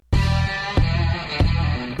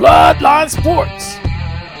Bloodline Sports.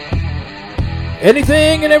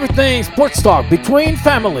 Anything and everything sports talk between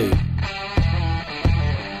family.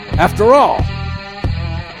 After all,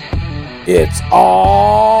 it's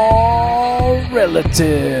all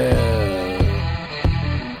relative.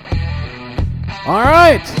 All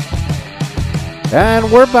right.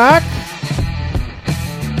 And we're back.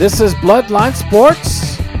 This is Bloodline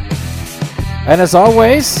Sports. And as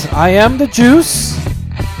always, I am the Juice.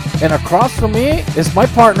 And across from me is my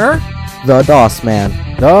partner, the DOS Man.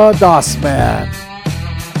 The DOS Man.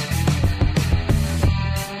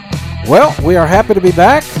 Well, we are happy to be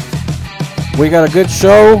back. We got a good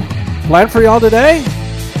show planned for y'all today.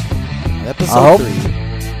 Episode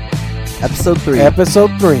 3.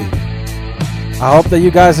 Episode 3. I hope that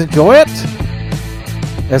you guys enjoy it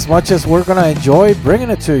as much as we're going to enjoy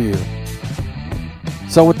bringing it to you.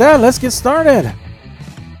 So with that, let's get started.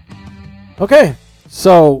 Okay,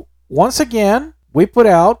 so once again, we put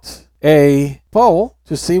out a poll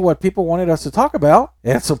to see what people wanted us to talk about.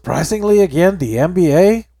 And surprisingly, again, the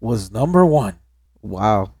NBA was number 1.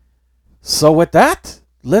 Wow. So with that,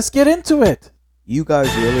 let's get into it. You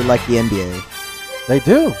guys really like the NBA. They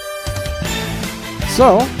do.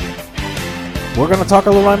 So, we're going to talk a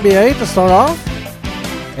little NBA to start off.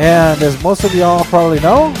 And as most of y'all probably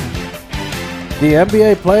know, the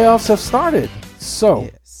NBA playoffs have started. So,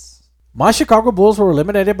 yes. My Chicago Bulls were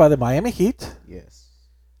eliminated by the Miami Heat. Yes.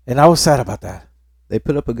 And I was sad about that. They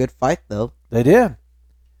put up a good fight, though. They did.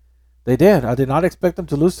 They did. I did not expect them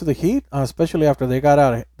to lose to the Heat, especially after they got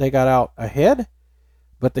out ahead.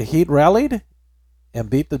 But the Heat rallied and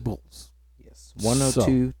beat the Bulls. Yes.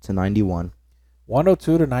 102 to 91.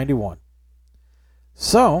 102 to 91.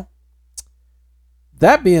 So,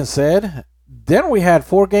 that being said, then we had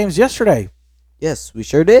 4 games yesterday. Yes, we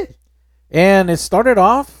sure did. And it started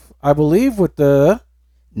off, I believe, with the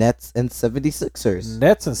Nets and 76ers.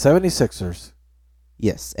 Nets and 76ers.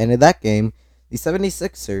 Yes, and in that game, the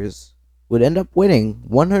 76ers would end up winning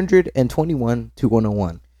 121 to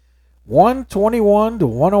 101. 121 to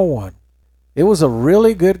 101. It was a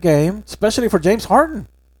really good game, especially for James Harden.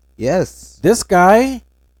 Yes. This guy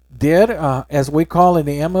did, as we call in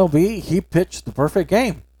the MLB, he pitched the perfect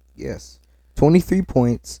game. Yes. 23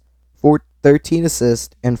 points, 13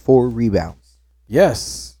 assists, and 4 rebounds.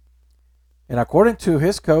 Yes. And according to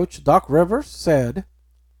his coach, Doc Rivers said,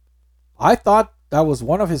 I thought that was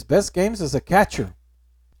one of his best games as a catcher.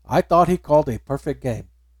 I thought he called a perfect game.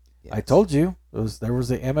 Yes. I told you, there was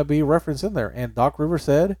the MLB reference in there. And Doc Rivers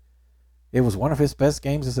said it was one of his best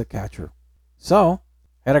games as a catcher. So,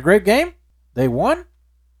 had a great game. They won.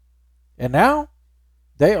 And now,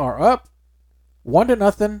 they are up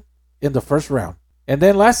 1-0 in the first round. And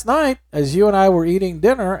then last night, as you and I were eating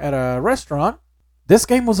dinner at a restaurant, this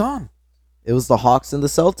game was on. It was the Hawks and the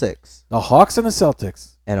Celtics. The Hawks and the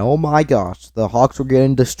Celtics. And oh my gosh, the Hawks were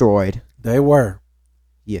getting destroyed. They were.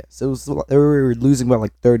 Yes, they were losing by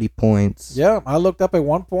like 30 points. Yeah, I looked up at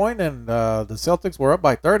one point and the Celtics were up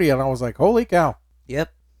by 30, and I was like, holy cow.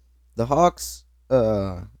 Yep. The Hawks,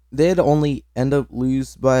 they'd only end up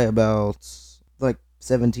lose by about like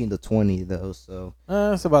 17 to 20 though, so.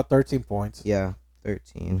 It's about 13 points. Yeah,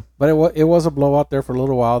 13. But it was a blowout there for a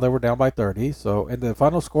little while. They were down by 30. So, and the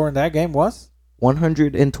final score in that game was?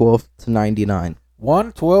 112 to 99.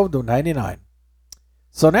 112 to 99.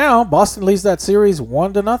 So now, Boston leads that series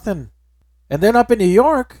 1-0. And then up in New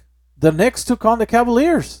York, the Knicks took on the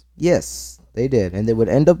Cavaliers. Yes, they did. And they would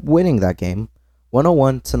end up winning that game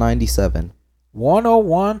 101 to 97.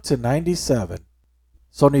 101 to 97.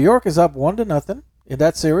 So New York is up 1-0 in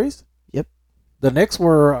that series. Yep. The Knicks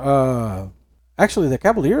were, actually the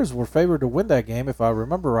Cavaliers were favored to win that game, if I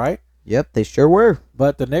remember right. Yep, they sure were.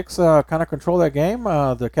 But the Knicks kind of controlled that game.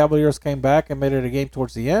 The Cavaliers came back and made it a game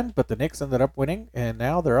towards the end, but the Knicks ended up winning, and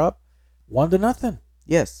now they're up 1-0.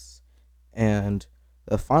 Yes. And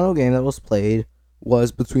the final game that was played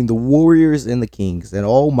was between the Warriors and the Kings. And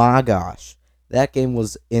oh my gosh, that game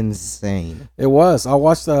was insane. It was. I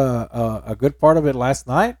watched a good part of it last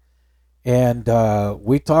night, and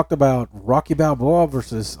we talked about Rocky Balboa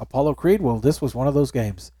versus Apollo Creed. Well, this was one of those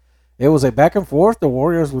games. It was a back and forth. The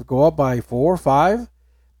Warriors would go up by 4 or 5.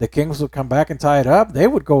 The Kings would come back and tie it up. They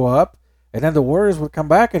would go up, and then the Warriors would come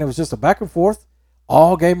back, and it was just a back and forth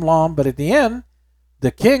all game long. But at the end, the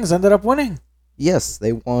Kings ended up winning. Yes,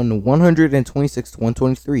 they won 126 to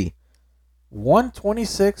 123.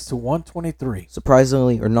 126 to 123.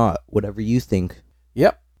 Surprisingly or not, whatever you think.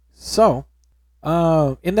 Yep. So,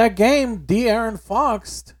 in that game, De'Aaron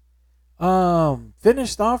Fox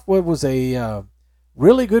finished off what was a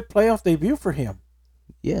really good playoff debut for him.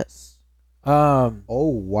 Yes. Oh,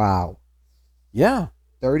 wow. Yeah.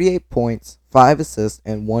 38 points, 5 assists,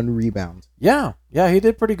 and 1 rebound. Yeah, he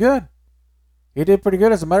did pretty good. He did pretty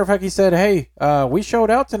good. As a matter of fact, he said, "Hey, we showed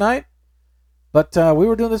out tonight, but we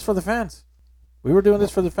were doing this for the fans. We were doing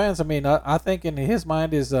this for the fans." I mean, I think in his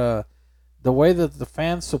mind is the way that the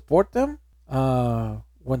fans support them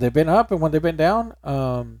when they've been up and when they've been down.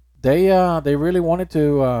 They really wanted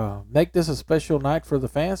to make this a special night for the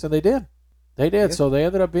fans, and they did. They did. Yeah. So they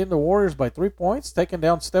ended up beating the Warriors by 3 points, taking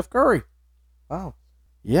down Steph Curry. Wow.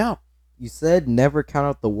 Yeah. You said never count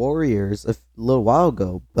out the Warriors a little while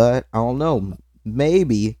ago, but I don't know.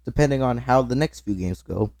 Maybe, depending on how the next few games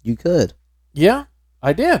go, you could. Yeah,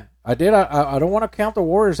 I did. I don't want to count the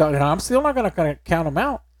Warriors out, and I'm still not going to count them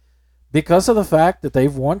out because of the fact that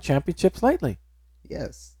they've won championships lately.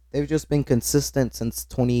 Yes. They've just been consistent since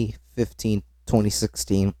 2015,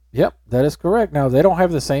 2016. Yep, that is correct. Now, they don't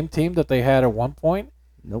have the same team that they had at one point.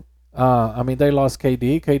 Nope. I mean, they lost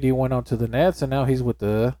KD. KD went on to the Nets, and now he's with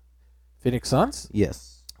the Phoenix Suns,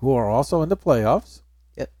 Yes. who are also in the playoffs.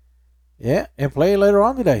 Yep. Yeah, and play later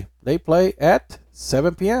on today. They play at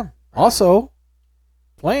 7 p.m. Also,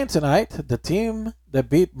 playing tonight, the team that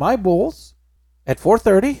beat my Bulls at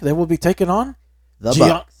 4:30, they will be taking on The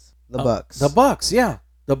Bucks. The Bucks. The Bucks, yeah.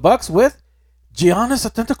 The Bucks with Giannis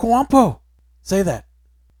Antetokounmpo. Say that.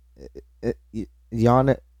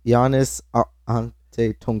 Giannis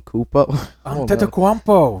Antetokounmpo.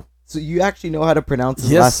 Antetokounmpo. So you actually know how to pronounce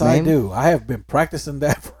his Yes, last name? I do. I have been practicing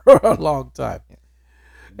that for a long time.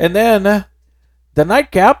 And then the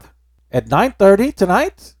nightcap at 9:30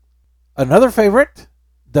 tonight. Another favorite.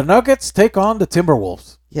 The Nuggets take on the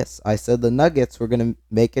Timberwolves. Yes, I said the Nuggets were going to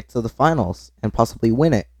make it to the finals and possibly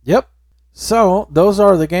win it. Yep. So those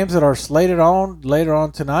are the games that are slated on later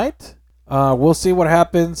on tonight. We'll see what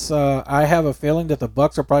happens. I have a feeling that the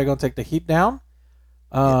Bucks are probably going to take the Heat down.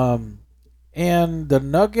 And the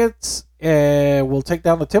Nuggets will take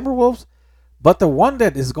down the Timberwolves. But the one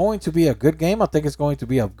that is going to be a good game, I think it's going to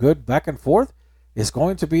be a good back and forth, is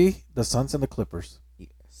going to be the Suns and the Clippers.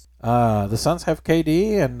 Yes. The Suns have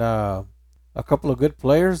KD and a couple of good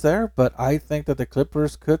players there, but I think that the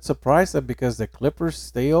Clippers could surprise them because the Clippers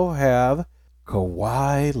still have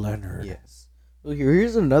Kawhi Leonard. Yes. Well,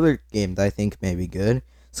 here's another game that I think may be good.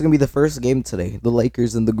 It's going to be the first game today, the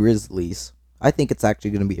Lakers and the Grizzlies. I think it's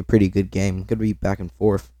actually going to be a pretty good game. Could be back and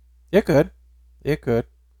forth. It could.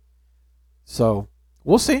 So,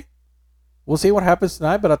 we'll see. We'll see what happens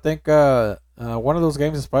tonight, but I think one of those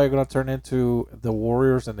games is probably going to turn into the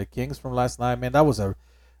Warriors and the Kings from last night. Man, that was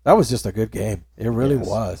just a good game. It really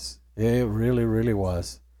was. It really, really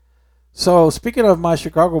was. So, speaking of my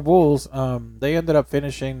Chicago Bulls, they ended up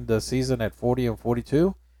finishing the season at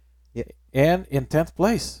 40-42 and in 10th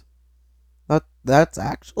place. That's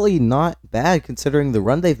actually not bad considering the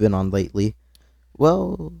run they've been on lately.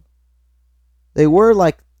 Well, they were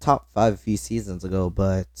like top 5 a few seasons ago,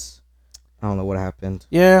 but I don't know what happened.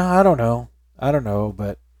 Yeah, I don't know,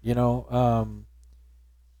 but I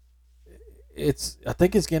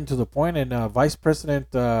think it's getting to the point, and Vice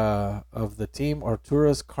President of the team,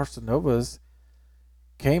 Arturas Carcenovas,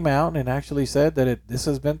 came out and actually said that this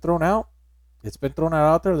has been thrown out. It's been thrown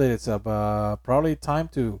out there that it's probably time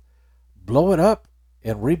to blow it up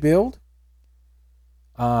and rebuild.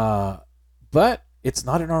 But it's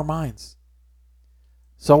not in our minds.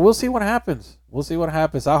 So we'll see what happens.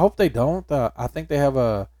 I hope they don't. I think they have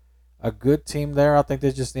a good team there. I think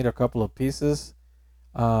they just need a couple of pieces.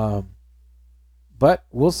 But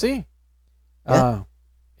we'll see. Yeah.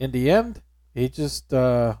 In the end, he just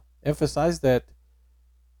emphasized that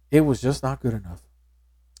it was just not good enough.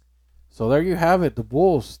 So there you have it. The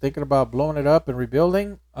Bulls thinking about blowing it up and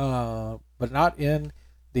rebuilding, but not in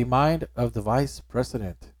the mind of the vice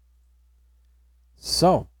president.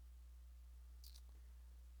 So,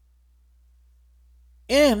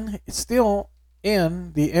 still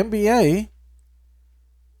in the NBA,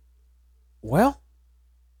 well,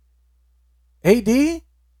 AD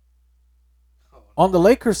on the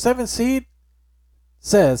Lakers 7 seed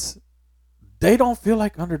says they don't feel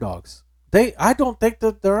like underdogs. I don't think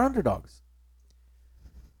that they're underdogs.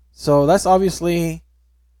 So that's obviously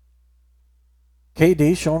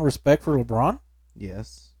KD showing respect for LeBron.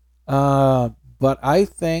 Yes. But I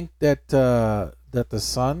think that the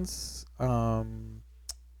Suns are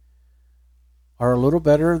a little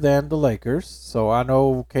better than the Lakers. So I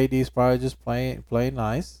know KD's probably just playing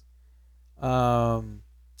nice. And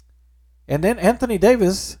then Anthony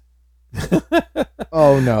Davis,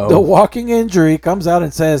 Oh no. the walking injury, comes out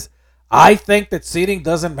and says, I think that seeding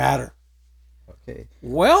doesn't matter. Okay.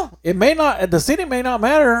 Well, it may not. The seeding may not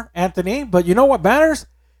matter, Anthony, but you know what matters?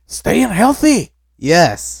 Staying healthy.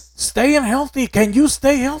 Yes. Staying healthy. Can you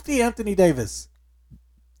stay healthy, Anthony Davis?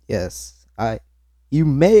 Yes. You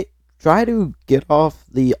may try to get off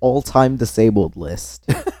the all-time disabled list.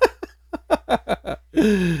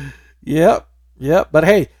 Yep. Yep. But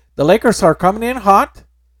hey, the Lakers are coming in hot.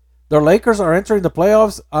 The Lakers are entering the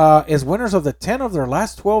playoffs as winners of the 10 of their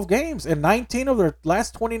last 12 games and 19 of their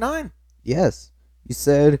last 29. Yes. You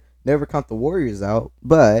said never count the Warriors out,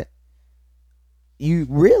 but you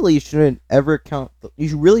really shouldn't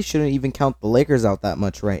even count the Lakers out that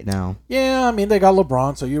much right now. Yeah, I mean, they got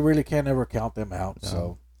LeBron, so you really can't ever count them out. No.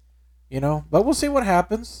 So, but we'll see what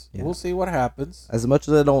happens. Yeah. We'll see what happens. As much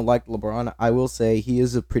as I don't like LeBron, I will say he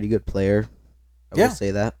is a pretty good player. I will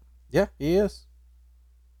say that. Yeah, he is.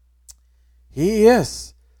 He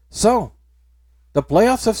is. So, the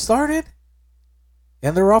playoffs have started,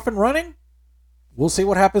 and they're off and running. We'll see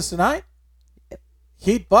what happens tonight.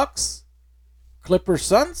 Heat Bucks, Clippers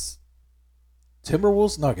Suns,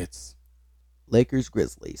 Timberwolves Nuggets, Lakers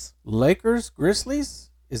Grizzlies. Lakers Grizzlies.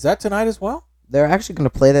 Is that tonight as well? They're actually going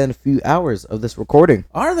to play that in a few hours of this recording.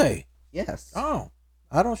 Are they? Yes. Oh,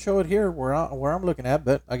 I don't show it here where I'm looking at,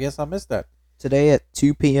 but I guess I missed that. Today at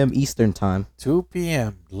 2 p.m. Eastern Time. 2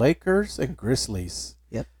 p.m. Lakers and Grizzlies.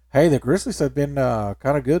 Yep. Hey, the Grizzlies have been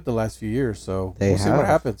kind of good the last few years, so we'll see what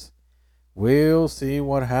happens. We'll see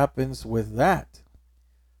what happens with that.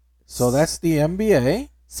 So that's the NBA.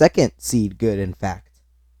 Second seed good, in fact.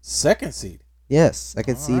 Second seed. Yes,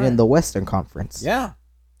 second seed in the Western Conference. Yeah.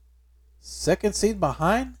 Second seed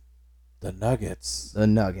behind the Nuggets. The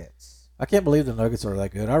Nuggets. I can't believe the Nuggets are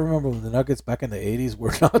that good. I remember when the Nuggets back in the 80s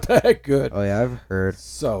were not that good. Oh, yeah, I've heard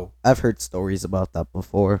stories about that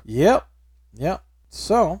before. Yep.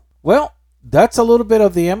 So, well, that's a little bit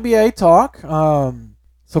of the NBA talk.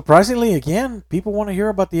 Surprisingly, again, people want to hear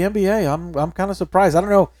about the NBA. I'm kind of surprised. I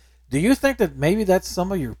don't know. Do you think that maybe that's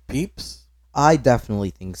some of your peeps? I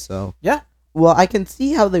definitely think so. Yeah. Well, I can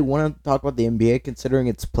see how they want to talk about the NBA considering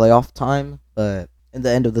it's playoff time, but in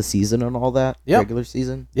the end of the season and all that, regular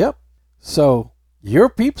season. Yep. So your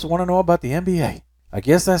peeps want to know about the NBA. I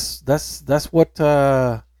guess that's what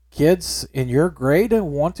kids in your grade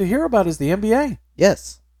want to hear about is the NBA.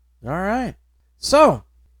 Yes. All right. So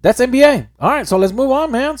that's NBA. All right. So let's move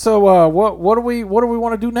on, man. So what do we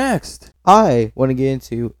want to do next? I want to get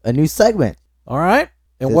into a new segment. All right.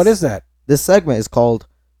 And what is that? This segment is called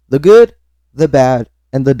The Good, the Bad,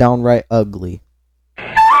 and the Downright Ugly.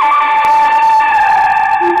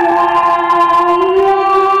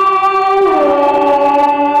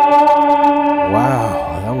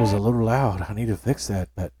 Wow, that was a little loud. I need to fix that.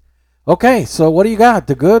 But okay, so what do you got?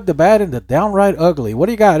 The good, the bad, and the downright ugly. What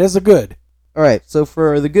do you got as a good? All right, so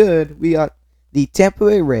for the good, we got the Tampa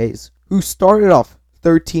Bay Rays, who started off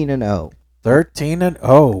 13-0. 13-0.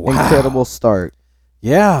 Wow. Incredible start.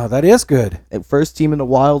 Yeah, that is good. And first team in a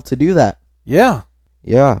while to do that. Yeah.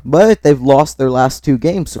 Yeah, but they've lost their last two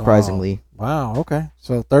games, surprisingly. Oh, wow, okay.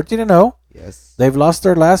 So 13-0. Yes. They've lost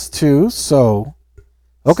their last two, so...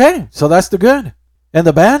 Okay, so that's the good. And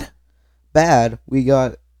the bad? Bad, we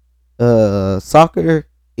got soccer,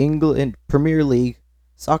 England Premier League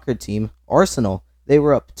soccer team, Arsenal. They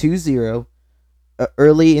were up 2-0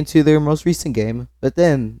 early into their most recent game, but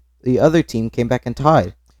then the other team came back and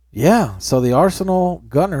tied. Yeah, so the Arsenal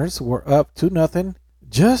Gunners were up 2-0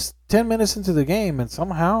 just 10 minutes into the game, and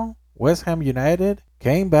somehow West Ham United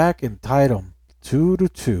came back and tied them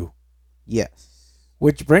 2-2. Yes.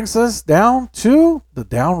 Which brings us down to the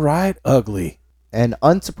downright ugly. And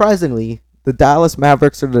unsurprisingly, the Dallas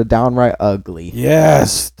Mavericks are the downright ugly.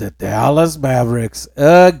 Yes, the Dallas Mavericks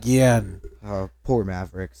again. Poor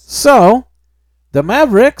Mavericks. So, the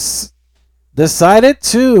Mavericks decided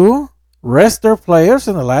to rest their players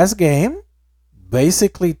in the last game,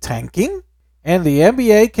 basically tanking. And the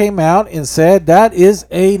NBA came out and said that is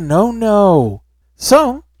a no-no.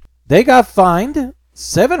 So, they got fined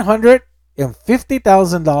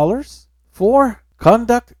 $750,000 for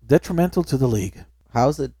conduct detrimental to the league.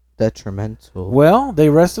 How's it detrimental? Well, they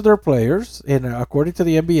rested their players, and according to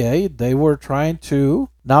the NBA, they were trying to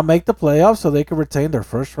not make the playoffs so they could retain their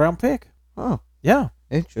first-round pick. Oh. Yeah.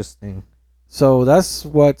 Interesting. So that's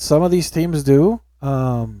what some of these teams do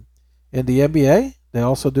in the NBA. They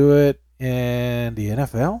also do it in the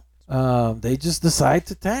NFL. They just decide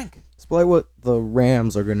to tank. It's probably what the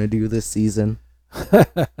Rams are going to do this season.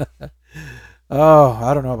 Oh,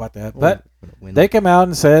 I don't know about that. But they came out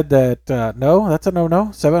and said that, no, that's a no-no.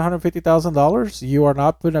 $750,000. You are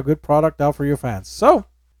not putting a good product out for your fans. So,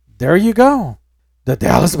 there you go. The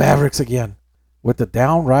Dallas Mavericks again with the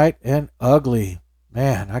downright and ugly.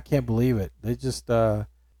 Man, I can't believe it. They just, I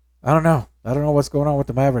don't know. I don't know what's going on with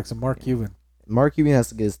the Mavericks and Mark Cuban. Mark Cuban has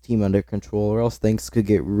to get his team under control or else things could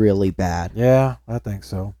get really bad. Yeah, I think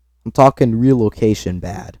so. I'm talking relocation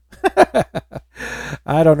bad.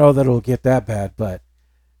 I don't know that it'll get that bad, but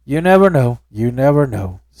you never know. You never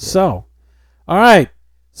know. So, all right.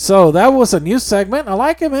 So that was a new segment. I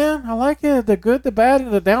like it, man. I like it. The good, the bad,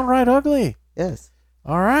 and the downright ugly. Yes.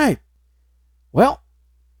 All right. Well,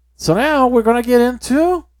 so now we're going to get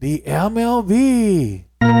into the MLB.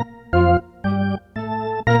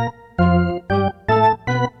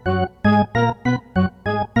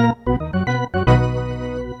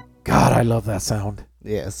 God, I love that sound.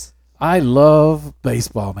 Yes. I love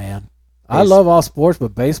baseball, man. I Base- love all sports,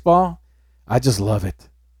 but baseball, I just love it.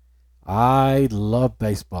 I love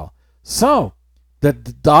baseball. So, the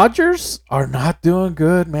Dodgers are not doing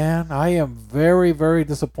good, man. I am very, very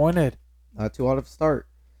disappointed. Not too hot of a start.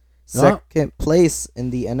 No. Second place in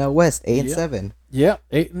the NL West, 8 and Yep. 7. Yep,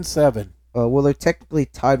 8-7. Well, they're technically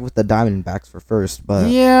tied with the Diamondbacks for first, but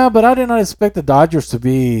Yeah, but I did not expect the Dodgers to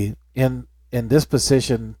be in this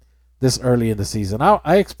position this early in the season.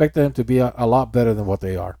 I expected them to be a lot better than what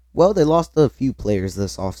they are. well, they lost a few players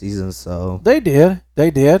this offseason, so They did.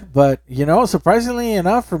 But, surprisingly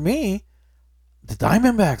enough for me, the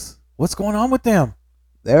Diamondbacks, what's going on with them?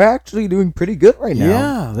 they're actually doing pretty good right now.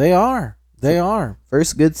 Yeah, they are. They are.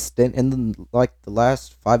 First good stint in the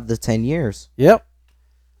last 5 to 10 years. Yep.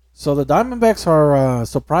 So the Diamondbacks are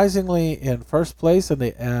surprisingly in first place in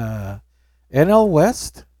the NL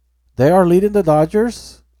West. They are leading the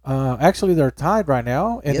Dodgers. Actually, they're tied right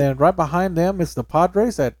now, and Yep. then right behind them is the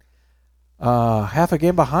Padres at half a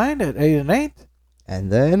game behind at 8-8,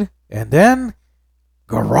 And then and then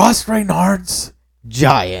Garos Reynard's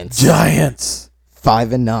Giants. Giants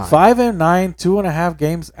 5-9. 5-9, 2.5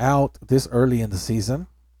 games out this early in the season.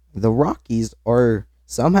 The Rockies are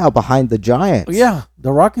somehow behind the Giants. Yeah,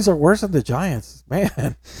 the Rockies are worse than the Giants,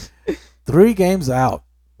 man. 3 games out.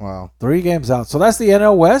 Wow. 3 games out. So that's the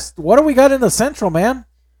NL West. What do we got in the Central, man?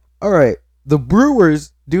 All right. The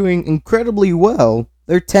Brewers doing incredibly well.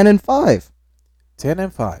 They're 10-5.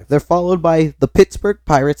 10-5. They're followed by the Pittsburgh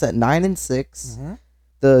Pirates at 9-6. Mm-hmm.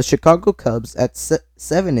 The Chicago Cubs at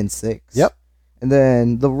 7-6. Yep. And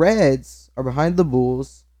then the Reds are behind the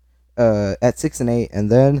Bulls at 6-8. And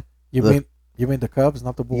then You mean the Cubs,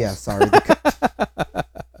 not the Bulls? yeah, sorry.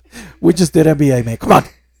 We just did NBA, man. Come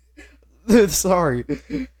on. Sorry.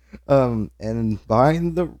 And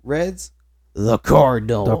behind the Reds, the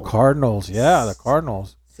Cardinals. The Cardinals. Yeah, the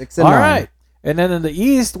Cardinals. 6-9. All right. And then in the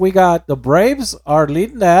East, we got the Braves are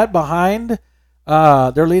leading that behind.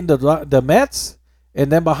 They're leading the Mets. And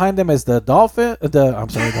then behind them is the Dolphins. The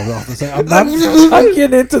Dolphins. I'm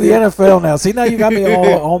getting into the NFL now. See, now you got me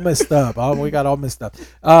all messed up. We got all messed up.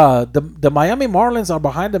 The Miami Marlins are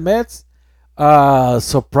behind the Mets.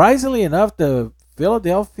 Surprisingly enough, the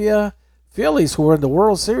Philadelphia Phillies, who are in the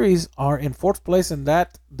World Series, are in 4th place in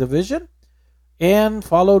that division, and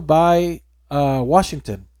followed by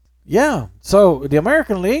Washington. Yeah. So the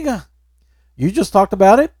American League, you just talked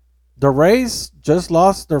about it. The Rays just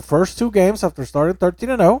lost their first 2 games after starting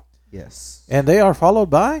 13-0. Yes. And they are followed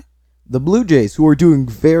by The Blue Jays, who are doing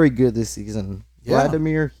very good this season. Yeah.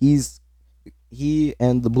 Vladimir, he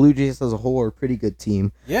and the Blue Jays as a whole are a pretty good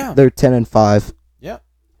team. Yeah. They're 10-5. Yeah.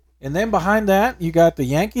 And then behind that, you got the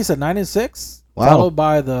Yankees at 9-6, Wow. followed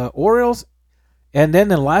by the Orioles, and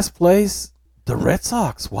then in last place, the Red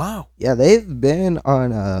Sox. Wow. Yeah, they've been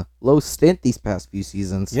on a low stint these past few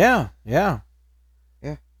seasons. Yeah.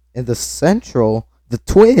 In the Central, the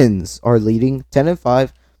Twins are leading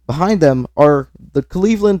 10-5. Behind them are the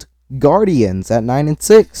Cleveland Guardians at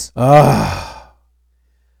 9-6.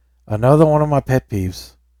 Another one of my pet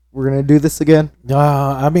peeves. We're gonna do this again.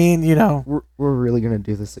 I mean, We're really gonna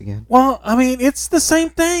do this again. well, I mean, it's the same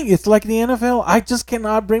thing. It's like the NFL. I just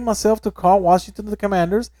cannot bring myself to call Washington the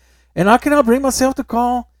Commanders, and I cannot bring myself to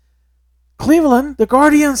call Cleveland the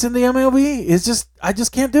Guardians in the MLB. I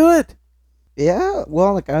just can't do it. Yeah,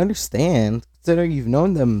 well, I understand considering you've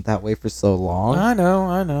known them that way for so long. I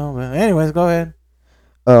know. But anyways, go ahead.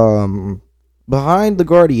 Behind the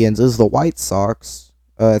Guardians is the White Sox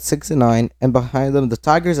at 6-9, and behind them the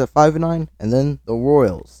Tigers at 5-9, and then the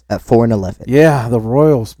Royals at 4-11. Yeah, the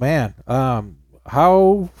Royals, man.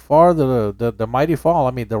 How far the mighty fall?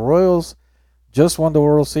 I mean, the Royals just won the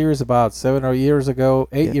World Series about 8 years ago,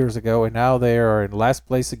 and now they are in last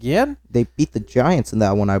place again. They beat the Giants in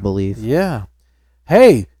that one, I believe. Yeah.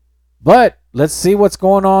 Hey, but let's see what's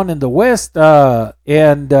going on in the West. Oh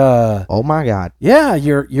my God, yeah,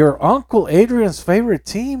 your Uncle Adrian's favorite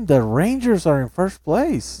team, the Rangers, are in first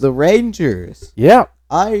place. the Rangers. Yeah.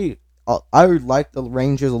 I like the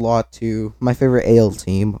Rangers a lot too. My favorite AL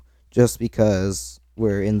team, just because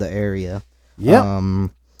we're in the area. Yeah.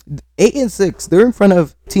 8-6. They're in front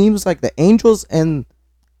of teams like the Angels and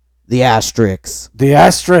The Asterisks. The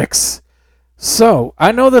Asterisks. So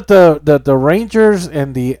I know that the Rangers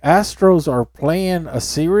and the Astros are playing a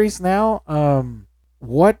series now.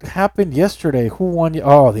 What happened yesterday? Who won?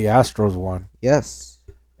 Oh, the Astros won. Yes.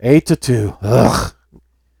 8-2. Ugh.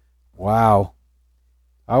 Wow.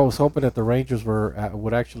 I was hoping that the Rangers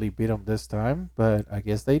would actually beat them this time, but I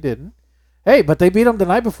guess they didn't. Hey, but they beat them the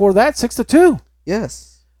night before that, 6-2.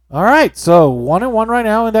 Yes. All right, so 1-1 right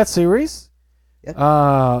now in that series. Yep.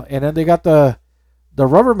 And then they got the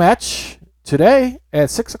rubber match today at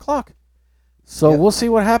 6:00. So we'll see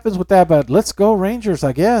what happens with that. But let's go Rangers,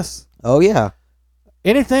 I guess. Oh yeah.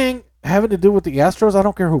 Anything having to do with the Astros, I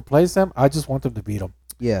don't care who plays them. I just want them to beat them.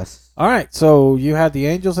 Yes. All right, so you had the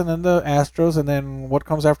Angels and then the Astros, and then what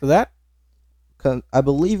comes after that? I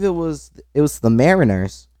believe it was the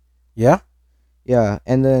Mariners. Yeah. Yeah,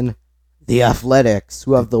 and then the Athletics,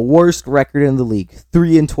 who have the worst record in the league,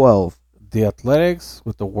 3-12. The Athletics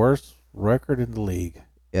with the worst record in the league.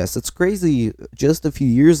 Yes, it's crazy. Just a few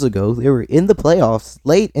years ago, they were in the playoffs,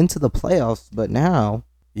 late into the playoffs, but now,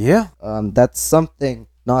 yeah, that's something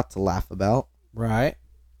not to laugh about. Right.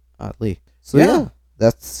 Oddly. So yeah,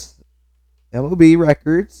 that's MLB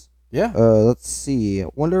records. Yeah. Let's see. I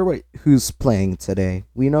wonder who's playing today.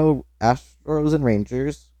 We know Astros and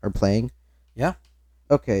Rangers are playing. Yeah.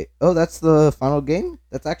 Okay. Oh, that's the final game?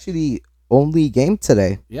 That's actually the only game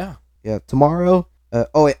today. Yeah. Yeah. Tomorrow.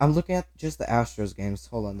 Oh wait, I'm looking at just the Astros games.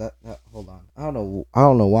 Hold on. Hold on. I don't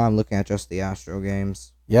know why I'm looking at just the Astro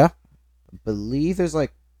games. Yeah. I believe there's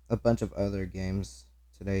like a bunch of other games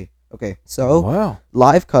today. Okay. So wow.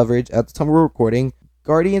 Live coverage at the time we're recording.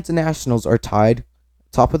 Guardians and Nationals are tied.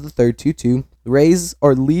 Top of the third, 2-2. The Rays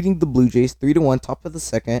are leading the Blue Jays 3-1, top of the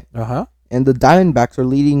second. Uh-huh. And the Diamondbacks are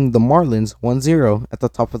leading the Marlins 1-0 at the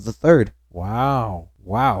top of the third. Wow.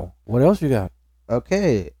 What else you got?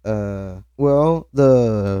 Okay. Well,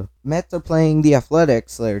 the Mets are playing the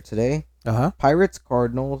Athletics later today. Uh-huh. Pirates,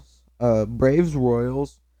 Cardinals, Braves,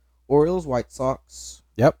 Royals, Orioles, White Sox.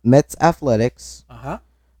 Yep. Mets, Athletics. Uh-huh.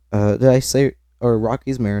 Did I say, or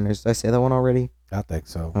Rockies, Mariners? Did I say that one already? I think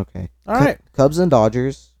so. Okay. All right. Cubs and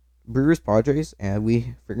Dodgers, Brewers, Padres, and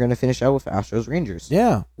we're going to finish out with Astros, Rangers.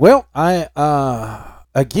 Yeah. Well,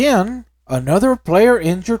 again, another player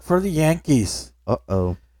injured for the Yankees.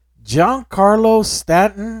 Uh-oh. Giancarlo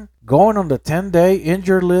Stanton going on the 10-day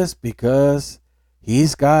injured list because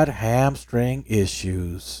he's got hamstring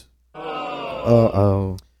issues.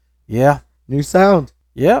 Uh-oh. Yeah. New sound.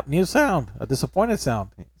 Yep, new sound. A disappointed sound.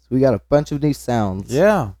 So we got a bunch of new sounds.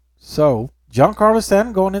 Yeah. So, Giancarlo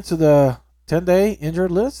Stanton going into the 10-day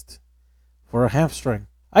injured list for a hamstring.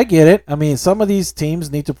 I get it. I mean, some of these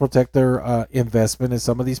teams need to protect their investment in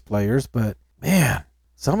some of these players, but man,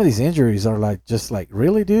 some of these injuries are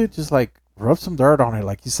really, dude? Just like rub some dirt on it,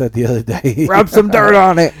 like you said the other day. Rub some dirt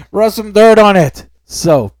on it. Rub some dirt on it.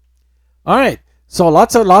 So, all right. So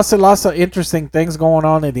lots of interesting things going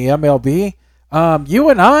on in the MLB. You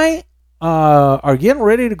and I are getting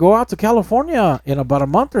ready to go out to California in about a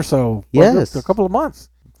month or so. Yes. A couple of months.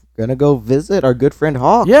 Gonna go visit our good friend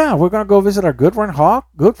Hawk. Yeah, we're gonna go visit our good friend Hawk.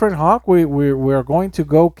 We're going to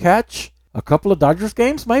go catch a couple of Dodgers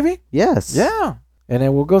games, maybe. Yes. Yeah, and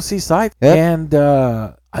then we'll go see sights. Yep. And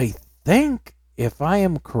I think, if I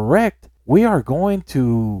am correct, we are going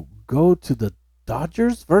to go to the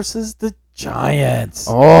Dodgers versus the Giants.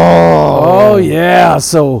 Oh yeah.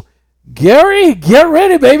 So, Gary, get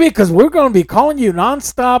ready, baby, because we're going to be calling you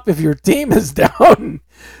nonstop if your team is down.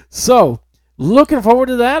 So, looking forward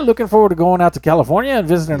to that. Looking forward to going out to California and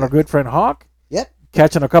visiting our good friend Hawk. Yep.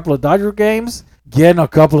 Catching a couple of Dodger games. Getting a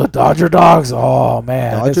couple of Dodger dogs. Oh,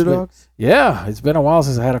 man. Dodger dogs? Yeah. It's been a while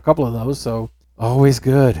since I had a couple of those, so always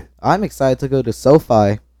good. I'm excited to go to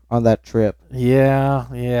SoFi on that trip. Yeah.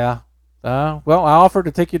 Well, I offered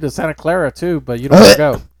to take you to Santa Clara, too, but you don't want to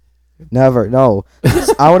go. Never, no.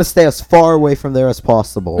 I want to stay as far away from there as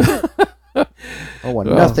possible. I want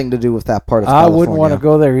nothing to do with that part of California. I wouldn't want to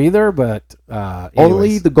go there either, but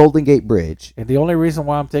only the Golden Gate Bridge. And the only reason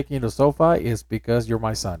why I'm taking you to SoFi is because you're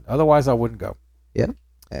my son. Otherwise, I wouldn't go. Yeah,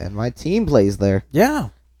 and my team plays there. Yeah,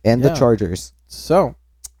 and the Chargers. So,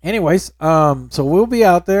 anyways, so we'll be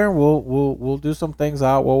out there. We'll do some things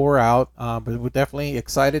out while we're out. But we're definitely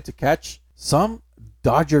excited to catch some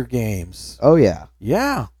Dodger games. Oh yeah.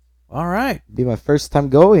 Yeah. All right. Be my first time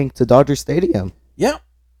going to Dodger Stadium. Yeah.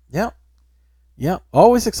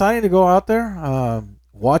 Always exciting to go out there,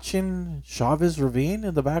 watching Chavez Ravine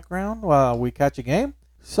in the background while we catch a game.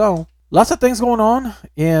 So, lots of things going on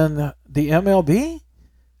in the MLB.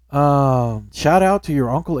 Shout out to your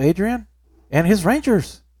Uncle Adrian and his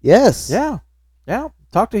Rangers. Yes. Yeah.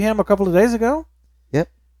 Talked to him a couple of days ago. Yep.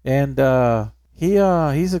 And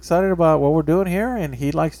he's excited about what we're doing here, and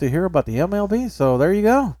he likes to hear about the MLB. So there you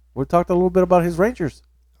go. We talked a little bit about his Rangers.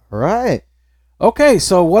 All right. Okay,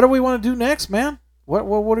 so what do we want to do next, man? What do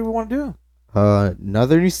we want to do?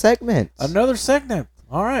 Another new segment. Another segment.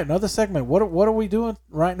 All right, another segment. What are we doing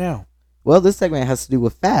right now? Well, this segment has to do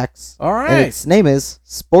with facts. All right. And its name is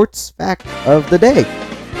Sports Fact of the Day.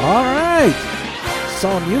 All right.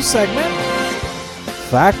 So, new segment,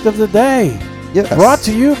 Fact of the Day. Yes. Brought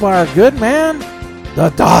to you by our good man, the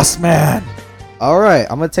DOS Man. All right,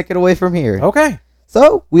 I'm going to take it away from here. Okay.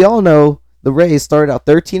 So, we all know the Rays started out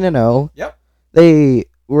 13-0. Yep. They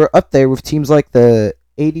were up there with teams like the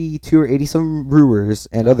 82 or 87 Brewers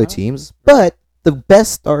and other teams. But the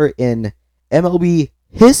best start in MLB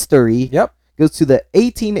history goes to the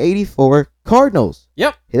 1884 Cardinals.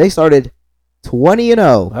 Yep. They started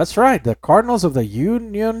 20-0. That's right. The Cardinals of the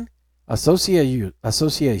Union Association.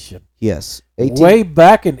 Yes. Way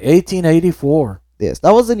back in 1884. Yes.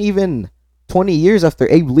 That wasn't even 20 years after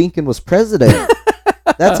Abe Lincoln was president.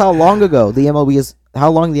 That's how long ago how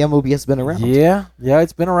long the MLB has been around. Yeah,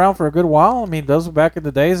 it's been around for a good while. I mean, those were back in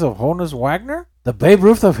the days of Honus Wagner, the Babe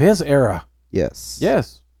Ruth of his era. Yes.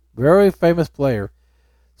 Very famous player.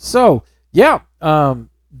 So, the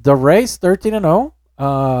Rays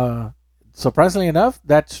 13-0. Surprisingly enough,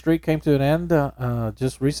 that streak came to an end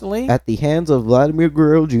just recently at the hands of Vladimir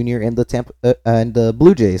Guerrero Jr. and the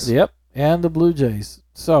Blue Jays. Yep, and the Blue Jays.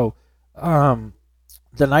 So,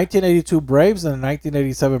 the 1982 Braves and the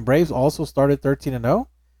 1987 Braves also started 13-0.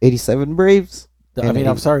 87 Braves.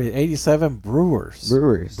 I'm sorry, 87 Brewers.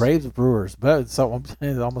 Braves Brewers, but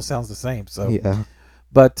it almost sounds the same. So yeah,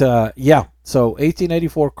 but so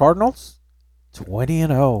 1884 Cardinals,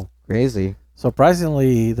 20-0. Crazy.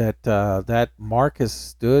 Surprisingly, that mark has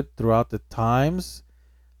stood throughout the times.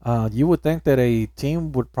 You would think that a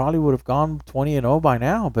team would have gone 20-0 by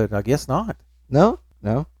now, but I guess not. No.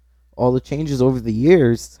 All the changes over the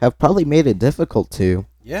years have probably made it difficult to.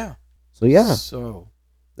 Yeah. So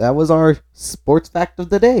that was our sports fact of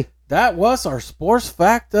the day. That was our sports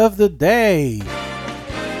fact of the day.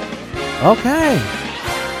 Okay.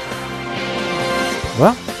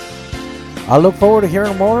 Well, I look forward to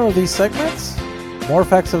hearing more of these segments. More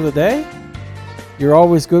facts of the day. You're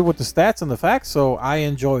always good with the stats and the facts, so I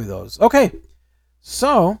enjoy those. Okay.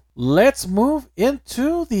 So let's move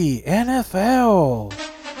into the NFL.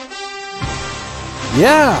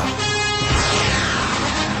 Yeah.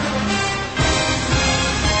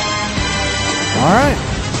 All right.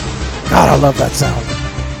 God, I love that sound.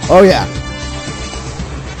 Oh, yeah.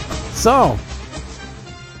 So,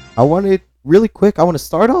 I want to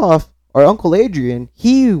start off. Our Uncle Adrian,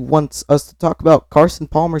 he wants us to talk about Carson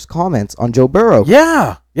Palmer's comments on Joe Burrow.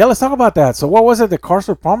 Yeah, let's talk about that. So what was it that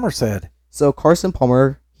Carson Palmer said? So Carson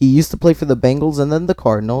Palmer, he used to play for the Bengals and then the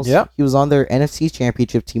Cardinals. Yep. He was on their NFC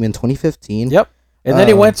Championship team in 2015. Yep. And then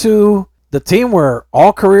he went to the team where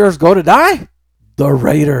all careers go to die, the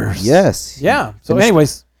Raiders. Yes. Yeah. So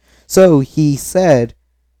anyways. So he said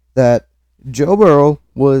that Joe Burrow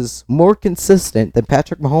was more consistent than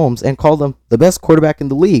Patrick Mahomes and called him the best quarterback in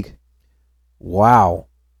the league. Wow.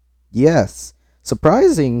 Yes.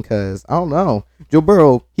 Surprising because, I don't know, Joe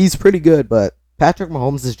Burrow, he's pretty good, but Patrick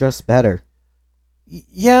Mahomes is just better.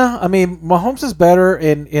 Yeah, I mean, Mahomes is better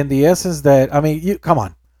in the essence that, I mean, come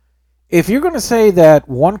on. If you're going to say that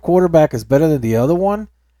one quarterback is better than the other one,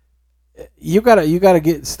 you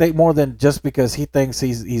gotta state more than just because he thinks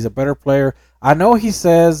he's a better player. I know he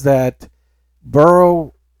says that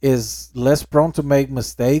Burrow is less prone to make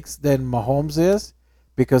mistakes than Mahomes is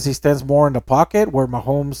because he stands more in the pocket, where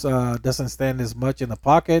Mahomes doesn't stand as much in the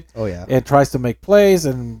pocket. Oh yeah, and tries to make plays,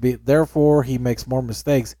 and therefore he makes more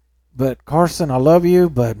mistakes. But Carson, I love you,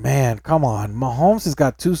 but man, come on, Mahomes has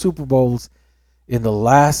got 2 Super Bowls in the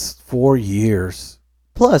last 4 years.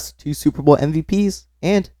 Plus 2 Super Bowl MVPs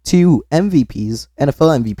and 2 MVPs,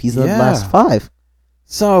 NFL MVPs in the last 5.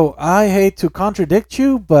 So I hate to contradict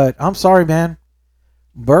you, but I'm sorry, man.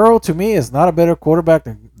 Burrow to me is not a better quarterback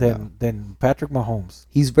than Patrick Mahomes.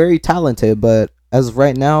 He's very talented, but as of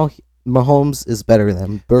right now, Mahomes is better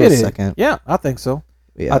than Burrow second. Yeah, I think so.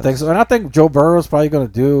 Yeah. I think so, and I think Joe Burrow is probably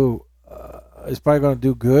going to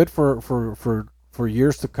do good for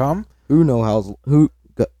years to come. Who knows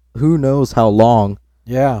how long?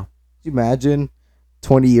 Yeah. Could you imagine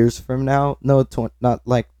 20 years from now? No, not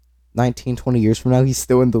like 19, 20 years from now, he's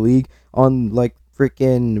still in the league on like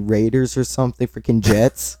freaking Raiders or something, freaking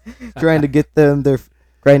Jets, trying to get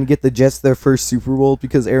the Jets their first Super Bowl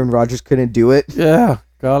because Aaron Rodgers couldn't do it. Yeah,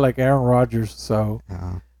 God, like Aaron Rodgers. So,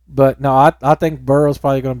 but no, I think Burrow's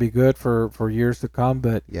probably going to be good for years to come.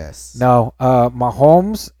 But yes, no,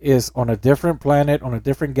 Mahomes is on a different planet, on a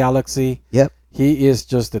different galaxy. Yep. He is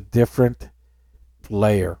just a different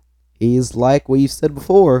player. He's like what you said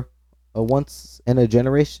before, a once in a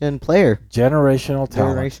generation player. Generational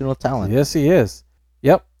talent. Generational talent. Yes, he is.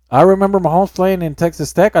 Yep. I remember Mahomes playing in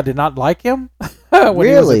Texas Tech. I did not like him when he was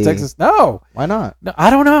Really? in Texas. No. Why not? No, I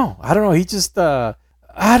don't know. He just, I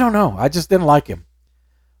don't know. I just didn't like him.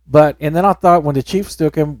 And then I thought when the Chiefs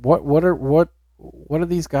took him, what are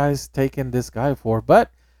these guys taking this guy for?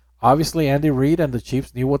 But obviously Andy Reid and the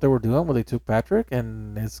Chiefs knew what they were doing when they took Patrick,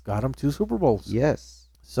 and it's got him 2 Super Bowls. Yes.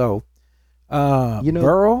 So,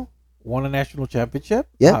 Burrow won a national championship.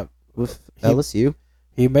 Yeah, with LSU.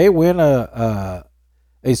 He may win a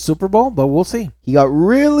Super Bowl, but we'll see. He got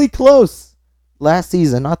really close last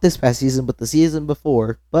season, not this past season, but the season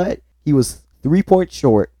before. But he was 3 points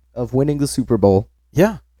short of winning the Super Bowl.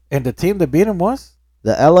 Yeah, and the team that beat him was?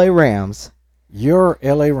 The LA Rams. Your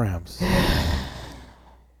LA Rams.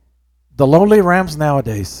 The lonely Rams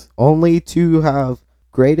nowadays. Only to have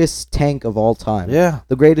greatest tank of all time. Yeah.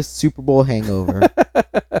 The greatest Super Bowl hangover.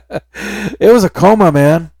 It was a coma,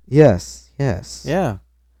 man. Yes. Yeah.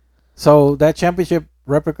 So that championship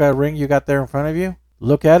replica ring you got there in front of you,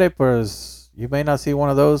 look at it, because you may not see one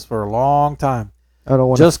of those for a long time. I don't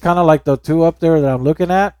want just kind of like the 2 up there that I'm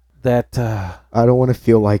looking at. That I don't want to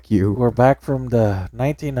feel like you. We're back from the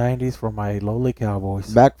 1990s for my lowly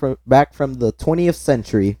Cowboys. Back from the 20th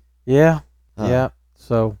century. Yeah. Yeah.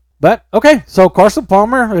 So, but okay. So Carson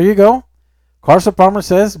Palmer, there you go. Carson Palmer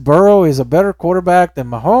says Burrow is a better quarterback than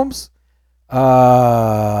Mahomes.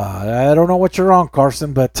 I don't know what you're on,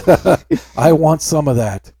 Carson, but I want some of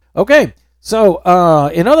that. Okay. So,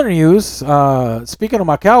 in other news, speaking of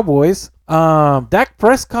my Cowboys, Dak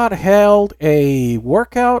Prescott held a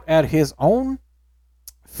workout at his own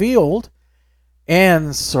field,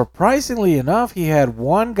 and surprisingly enough, he had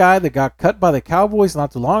one guy that got cut by the Cowboys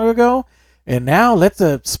not too long ago, and now let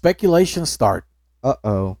the speculation start.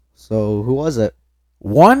 Uh-oh. So, who was it?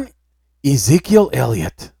 One, Ezekiel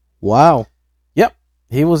Elliott. Wow. Yep.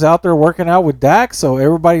 He was out there working out with Dak, so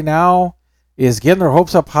everybody now is getting their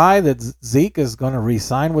hopes up high that Zeke is going to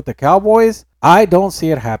re-sign with the Cowboys. I don't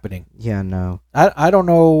see it happening. Yeah, no. I don't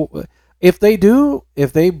know. If they do,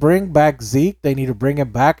 if they bring back Zeke, they need to bring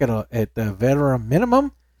him back at the veteran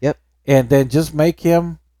minimum. Yep. And then just make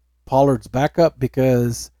him Pollard's backup,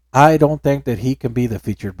 because I don't think that he can be the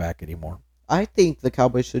featured back anymore. I think the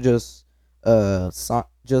Cowboys should just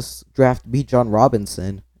draft Bijan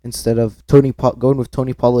Robinson instead of going with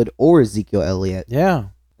Tony Pollard or Ezekiel Elliott. Yeah.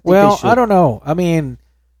 Well, I don't know. I mean,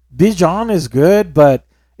 Bijan is good, but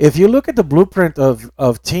if you look at the blueprint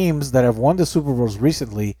of teams that have won the Super Bowls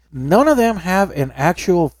recently, none of them have an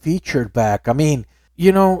actual featured back. I mean,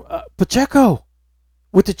 Pacheco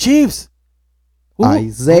with the Chiefs.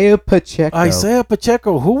 Isaiah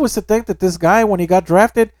Pacheco. Who was to think that this guy, when he got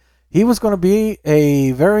drafted, he was going to be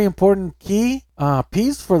a very important key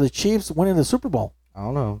piece for the Chiefs winning the Super Bowl? I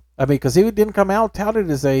don't know. I mean, because he didn't come out touted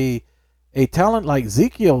as a talent like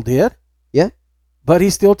Ezekiel did. Yeah. But he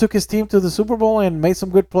still took his team to the Super Bowl and made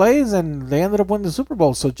some good plays, and they ended up winning the Super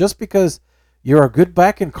Bowl. So just because you're a good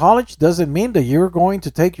back in college doesn't mean that you're going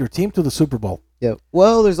to take your team to the Super Bowl. Yeah.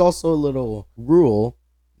 Well, there's also a little rule.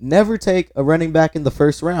 Never take a running back in the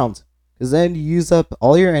first round, because then you use up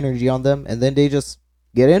all your energy on them, and then they just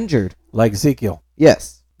get injured. Like Ezekiel.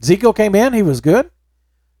 Yes. Ezekiel came in. He was good.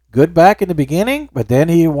 Good back in the beginning, but then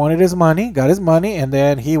he wanted his money, got his money, and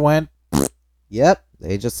then he went. Yep.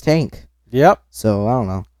 They just tank. Yep. So, I don't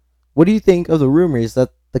know. What do you think of the rumors that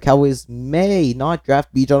the Cowboys may not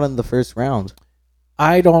draft Bijan in the first round?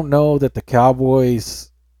 I don't know that the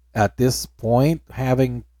Cowboys, at this point,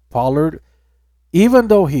 having Pollard, even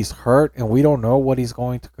though he's hurt and we don't know what he's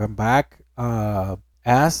going to come back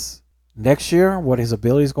as next year, what his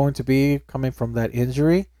ability is going to be coming from that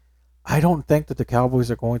injury, I don't think that the Cowboys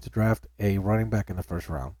are going to draft a running back in the first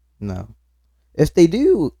round. No. If they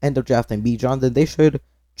do end up drafting Bijan, then they should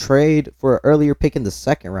trade for an earlier pick in the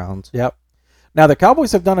second round. Yep. Now, the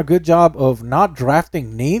Cowboys have done a good job of not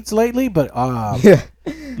drafting needs lately, but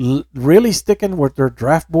really sticking with their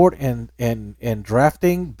draft board and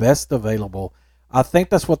drafting best available. I think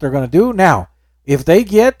that's what they're going to do. Now, if they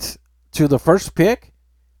get to the first pick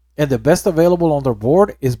and the best available on their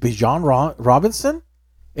board is Bijan Robinson,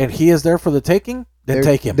 and he is there for the taking, then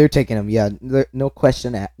take him. They're taking him, yeah. No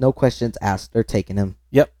questions asked. They're taking him.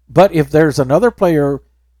 Yep. But if there's another player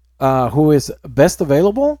who is best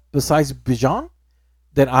available besides Bijan,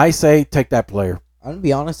 then I say take that player. I'm going to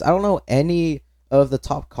be honest. I don't know any of the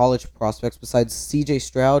top college prospects besides C.J.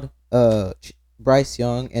 Stroud, Bryce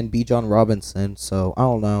Young, and Bijan Robinson. So, I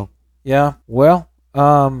don't know. Yeah, well,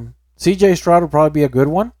 C.J. Stroud will probably be a good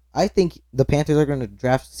one. I think the Panthers are going to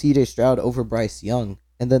draft C.J. Stroud over Bryce Young,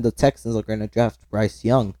 and then the Texans are going to draft Bryce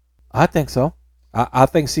Young. I think so. I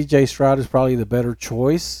think C.J. Stroud is probably the better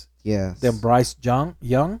choice Yes. than Bryce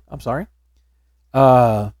Young. I'm sorry.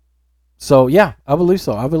 So yeah, I believe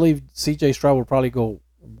so. I believe C.J. Stroud will probably go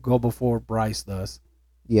before Bryce does.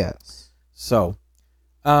 Yes. So,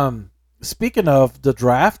 speaking of the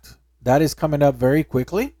draft, that is coming up very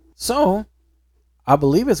quickly. So, I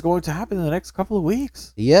believe it's going to happen in the next couple of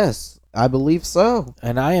weeks. Yes, I believe so.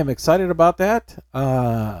 And I am excited about that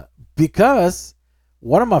because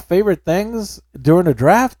one of my favorite things during the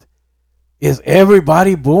draft is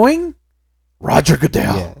everybody booing Roger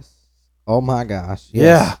Goodell. Yes. Oh my gosh. Yes.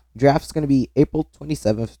 Yeah. Draft's going to be April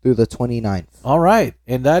 27th through the 29th. All right.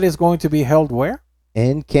 And that is going to be held where?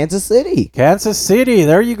 In Kansas City. Kansas City.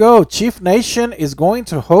 There you go. Chief Nation is going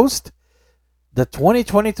to host the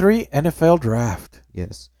 2023 NFL Draft.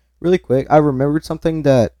 Yes. Really quick, I remembered something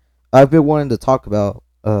that I've been wanting to talk about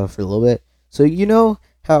for a little bit. So you know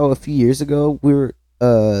how a few years ago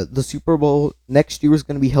the Super Bowl next year was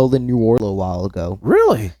going to be held in New Orleans a while ago.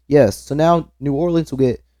 Really? Yes. So now New Orleans will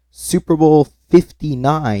get Super Bowl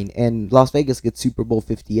 59 and Las Vegas gets Super Bowl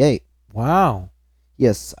 58. Wow.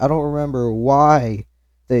 Yes, I don't remember why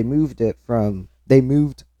they moved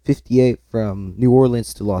 58 from New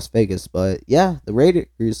Orleans to Las Vegas, but yeah, the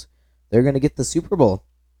Raiders, they're going to get the Super Bowl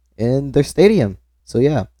in their stadium. So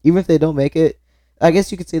yeah, even if they don't make it, I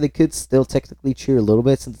guess you could say they could still technically cheer a little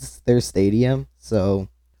bit since it's their stadium. So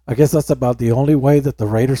I guess that's about the only way that the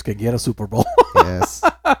Raiders can get a Super Bowl. yes.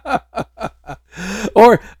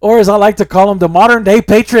 or as I like to call them, the modern day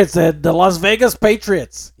Patriots, the Las Vegas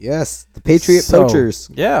Patriots. Yes, the Patriot Poachers.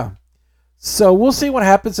 Yeah. So we'll see what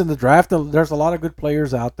happens in the draft. There's a lot of good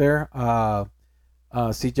players out there.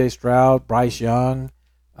 C.J. Stroud, Bryce Young,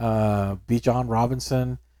 Bijan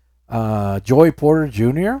Robinson, Joey Porter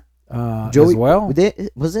Jr. As well.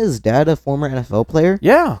 Was his dad a former NFL player?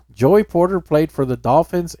 Yeah, Joey Porter played for the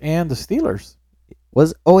Dolphins and the Steelers.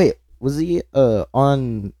 Was he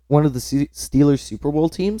on one of the Steelers Super Bowl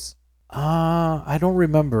teams? I don't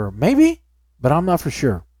remember. Maybe, but I'm not for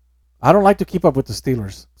sure. I don't like to keep up with the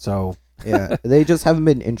Steelers, so yeah, they just haven't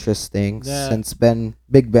been interesting since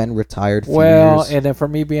Big Ben retired. Well, and then for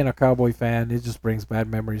me being a Cowboy fan, it just brings bad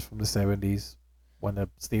memories from the 70s when the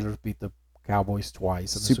Steelers beat the Cowboys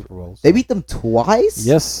twice in the Super Bowl. So. They beat them twice?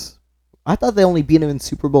 Yes. I thought they only beat them in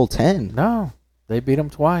Super Bowl 10. No, they beat them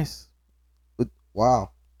twice. Wow.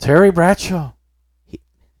 Terry Bradshaw.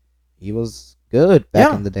 He was good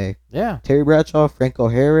back in the day. Yeah. Terry Bradshaw, Franco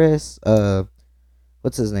Harris,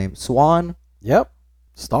 what's his name? Swan? Yep.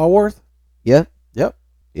 Stallworth? Yep.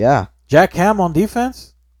 Yeah. Jack Ham on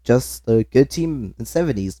defense? Just a good team in the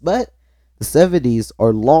 70s. But the 70s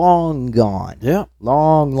are long gone. Yeah.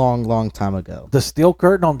 Long time ago. The steel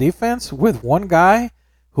curtain on defense with one guy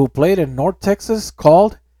who played in North Texas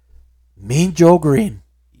called Mean Joe Green.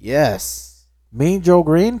 Yes. Mean Joe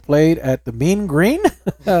Green played at the Mean Green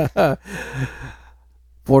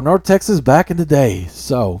for North Texas back in the day.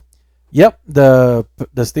 So, yep, the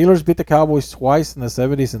Steelers beat the Cowboys twice in the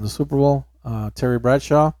 70s in the Super Bowl. Terry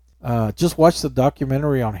Bradshaw. Just watched the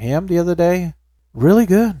documentary on him the other day. Really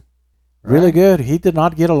good. Really good. He did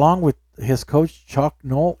not get along with his coach, Chuck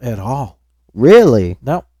Noll, at all. Really?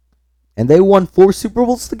 No. And they won 4 Super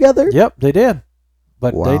Bowls together? Yep, they did.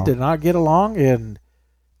 But Wow. they did not get along. And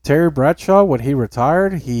Terry Bradshaw, when he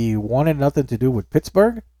retired, he wanted nothing to do with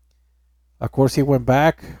Pittsburgh. Of course, he went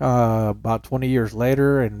back about 20 years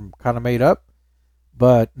later and kind of made up.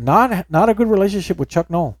 But not a good relationship with Chuck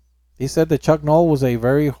Noll. He said that Chuck Noll was a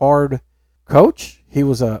very hard coach. He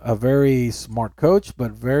was a very smart coach,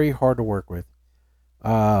 but very hard to work with.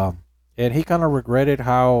 And he kind of regretted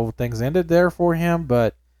how things ended there for him,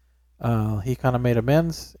 but he kind of made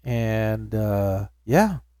amends. And,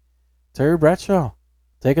 yeah, Terry Bradshaw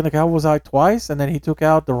taking the Cowboys out twice, and then he took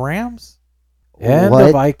out the Rams and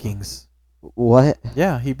the Vikings. What?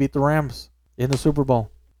 Yeah, he beat the Rams in the Super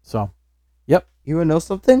Bowl. So, yep. You want to know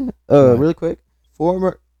something? Really quick.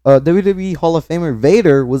 Former WWE Hall of Famer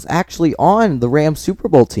Vader was actually on the Rams Super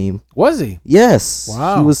Bowl team. Was he? Yes.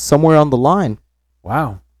 Wow. He was somewhere on the line.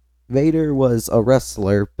 Wow. Vader was a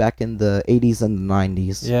wrestler back in the 80s and the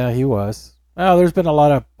 90s. Yeah, he was. Well, there's been a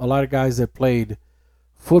lot of guys that played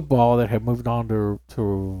football that have moved on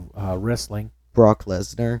to wrestling. Brock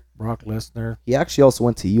Lesnar. He actually also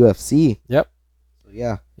went to UFC. Yep. So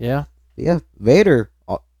yeah. Yeah. Vader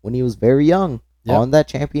when he was very young Yep. on that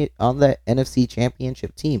NFC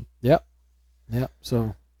championship team. Yep.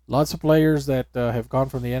 So lots of players that have gone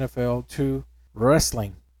from the NFL to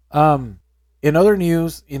wrestling. In other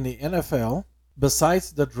news in the NFL,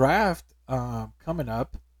 besides the draft coming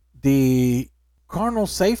up, the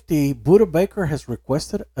Cardinals safety Buda Baker has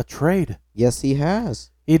requested a trade. Yes, he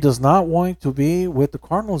has. He does not want to be with the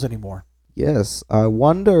Cardinals anymore. Yes, I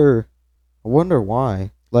wonder. I wonder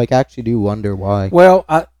why. Like, I actually do wonder why. Well,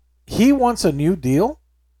 he wants a new deal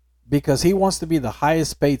because he wants to be the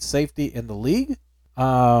highest paid safety in the league.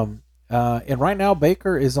 And right now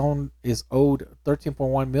Baker is owed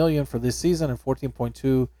 $13.1 million for this season and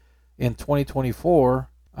 $14.2 in 2024.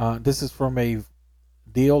 This is from a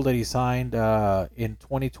deal that he signed in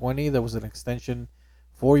 2020. There was an extension,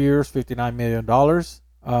 4 years, $59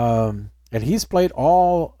 million. And he's played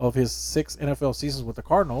all of his 6 NFL seasons with the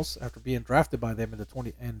Cardinals after being drafted by them in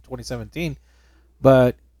 2017.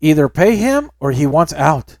 But either pay him or he wants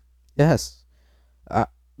out. Yes.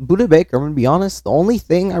 Buda Baker, I'm going to be honest, the only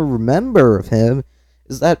thing I remember of him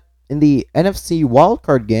is that in the NFC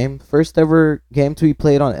wildcard game, first ever game to be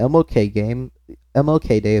played on MLK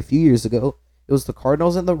Day a few years ago, it was the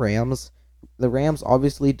Cardinals and the Rams. The Rams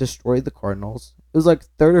obviously destroyed the Cardinals. It was like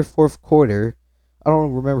third or fourth quarter. I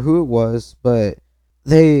don't remember who it was, but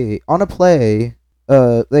they, on a play,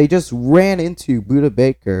 they just ran into Buda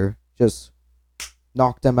Baker, just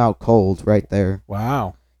knocked him out cold right there.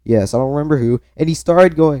 Wow. Yes, I don't remember who. And he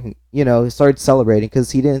started going, he started celebrating because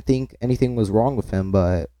he didn't think anything was wrong with him.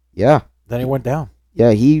 But yeah. Then he went down.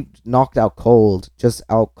 Yeah, he knocked out cold, just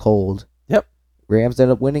out cold. Yep. Rams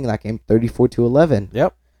ended up winning that game 34-11.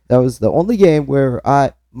 Yep. That was the only game where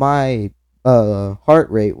my heart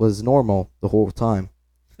rate was normal the whole time.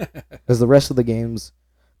 Because the rest of the games,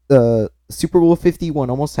 the Super Bowl 51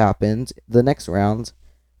 almost happened, the next round.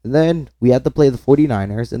 And then we had to play the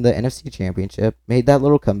 49ers in the NFC Championship, made that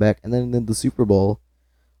little comeback, and then in the Super Bowl,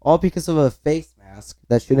 all because of a face mask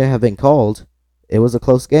that shouldn't have been called. It was a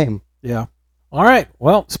close game. Yeah. All right.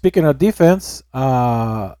 Well, speaking of defense,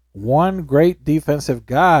 one great defensive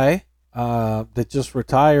guy that just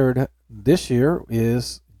retired this year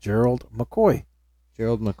is Gerald McCoy.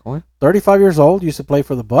 Gerald McCoy? 35 years old, used to play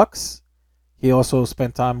for the Bucks. He also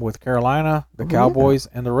spent time with Carolina, the Cowboys,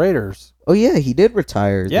 and the Raiders. Oh, yeah, he did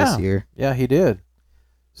retire this year. Yeah, he did.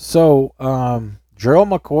 So, Gerald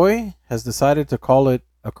McCoy has decided to call it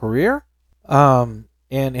a career. And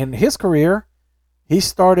in his career, he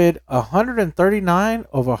started 139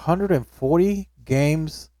 of 140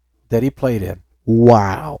 games that he played in.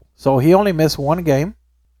 Wow. So, he only missed one game.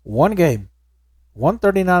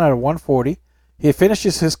 139 out of 140. He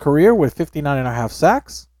finishes his career with 59.5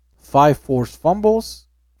 sacks. 5 forced fumbles,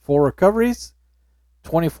 4 recoveries,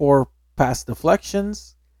 24 pass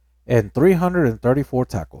deflections, and 334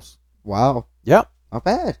 tackles. Wow. Yep. Not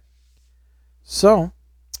bad. So,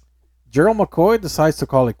 Gerald McCoy decides to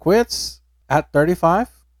call it quits at 35,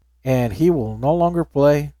 and he will no longer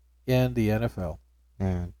play in the NFL.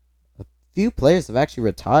 Man, a few players have actually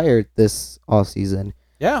retired this offseason.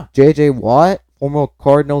 Yeah. J.J. Watt, former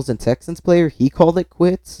Cardinals and Texans player, he called it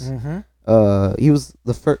quits. Mm-hmm. He was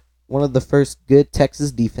one of the first good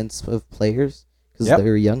Texas defensive players because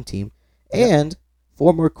they're a young team. Yep. And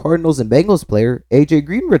former Cardinals and Bengals player A.J.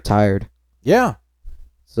 Green retired. Yeah.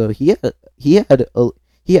 So he had a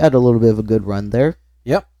little bit of a good run there.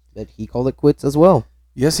 Yep. But he called it quits as well.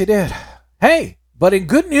 Yes, he did. Hey, but in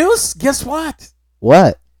good news, guess what?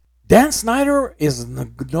 What? Dan Snyder is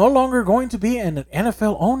no longer going to be an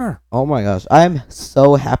NFL owner. Oh my gosh, I'm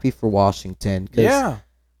so happy for Washington. Yeah.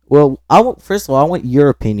 Well, first of all, I want your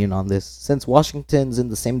opinion on this. Since Washington's in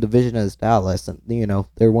the same division as Dallas, and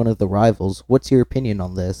they're one of the rivals. What's your opinion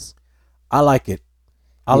on this? I like it.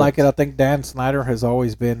 I like it. I think Dan Snyder has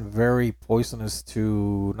always been very poisonous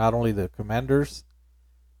to not only the Commanders,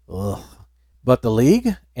 but the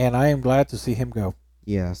league, and I am glad to see him go.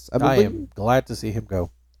 Yes, I am glad to see him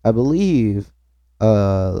go. I believe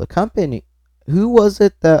the company, who was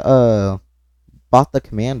it that bought the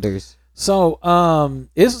Commanders? So,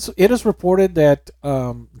 it is reported that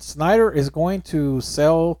Snyder is going to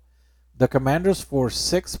sell the Commanders for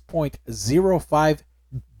 $6.05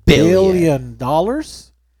 billion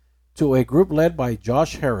to a group led by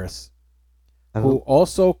Josh Harris, who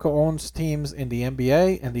also co-owns teams in the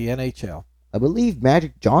NBA and the NHL. I believe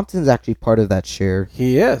Magic Johnson's actually part of that share.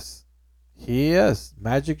 He is.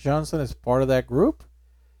 Magic Johnson is part of that group.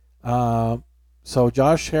 So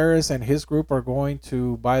Josh Harris and his group are going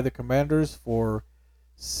to buy the Commanders for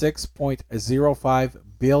 $6.05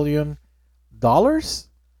 billion.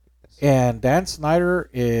 And Dan Snyder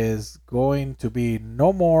is going to be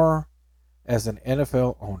no more as an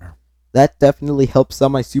NFL owner. That definitely helps out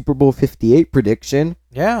my Super Bowl 58 prediction.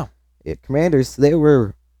 Yeah. Commanders, they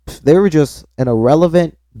were just an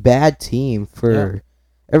irrelevant, bad team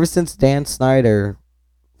ever since Dan Snyder,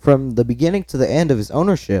 from the beginning to the end of his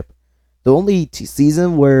ownership. The only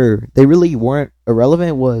season where they really weren't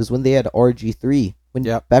irrelevant was when they had RG3.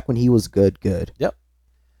 Back when he was good. Yep.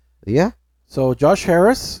 Yeah. So Josh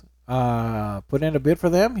Harris put in a bid for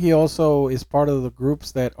them. He also is part of the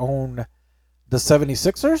groups that own the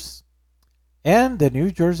 76ers and the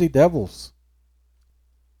New Jersey Devils.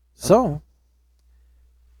 So,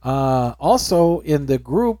 also in the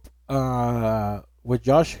group with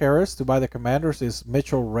Josh Harris to buy the Commanders is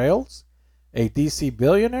Mitchell Rales, a DC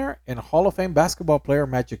billionaire, and Hall of Fame basketball player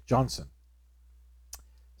Magic Johnson.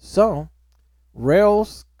 So,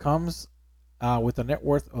 Rales comes with a net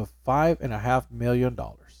worth of $5.5 million.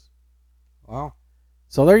 Wow.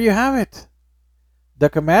 So there you have it. The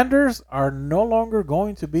Commanders are no longer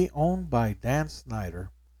going to be owned by Dan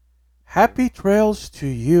Snyder. Happy trails to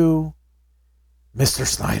you, Mr.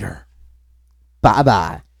 Snyder.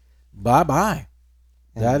 Bye-bye. Bye-bye.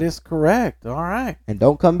 That is correct. All right. And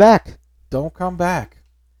don't come back. Don't come back.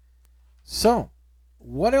 So,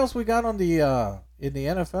 what else we got on the in the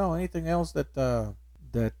NFL? Anything else that's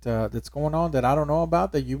going on that I don't know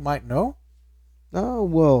about that you might know? Oh,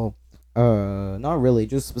 well, not really.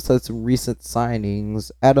 Just besides some recent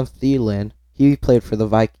signings, Adam Thielen, he played for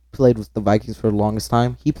played with the Vikings for the longest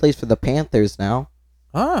time. He plays for the Panthers now.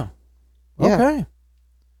 Ah, okay. Yeah.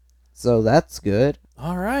 So that's good.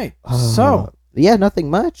 All right. So, yeah, nothing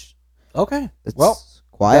much. Okay. It's well,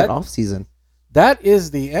 quiet off season. That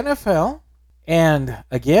is the NFL. And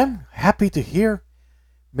again, happy to hear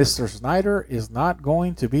Mr. Snyder is not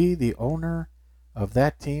going to be the owner of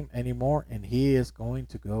that team anymore, and he is going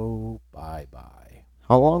to go bye-bye.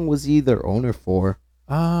 How long was he their owner for?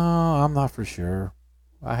 I'm not for sure.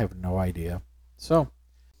 I have no idea. So,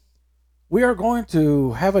 we are going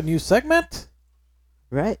to have a new segment.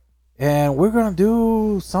 Right. And we're going to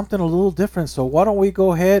do something a little different. So, why don't we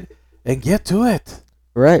go ahead and get to it?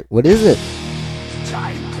 Right. What is it?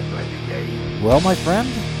 Time to play the game. Well, my friend.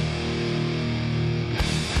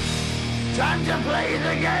 Time to play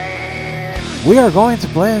the game. We are going to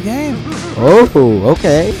play a game. Oh,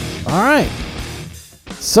 okay. All right.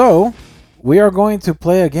 So, we are going to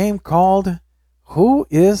play a game called Who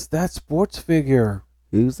is That Sports Figure?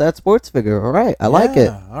 Who's that sports figure? All right. I like it.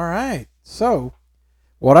 All right. So,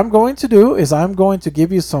 what I'm going to do is I'm going to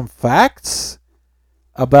give you some facts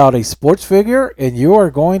about a sports figure, and you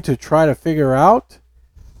are going to try to figure out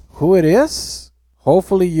who it is.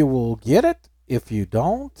 Hopefully, you will get it. If you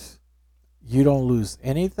don't, you don't lose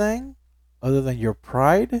anything other than your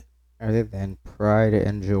pride. Other than pride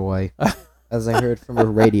and joy. As I heard from a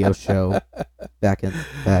radio show back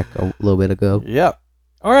a little bit ago. Yep.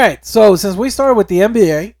 All right. So since we started with the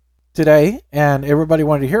NBA today, and everybody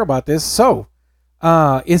wanted to hear about this, so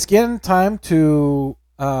it's getting time to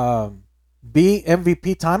be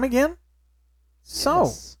MVP time again. So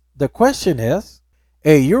Yes. the question is,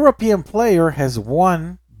 a European player has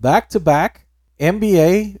won back-to-back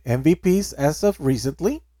NBA MVPs as of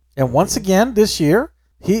recently, and once again this year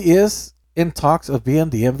he is in talks of being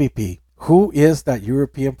the MVP. Who is that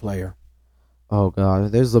European player? Oh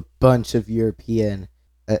god, there's a bunch of European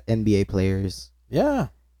NBA players. Yeah.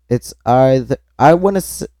 It's either I want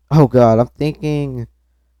to. Oh god, I'm thinking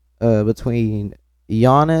between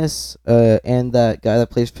Giannis and that guy that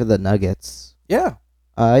plays for the Nuggets. Yeah.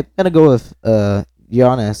 I'm gonna go with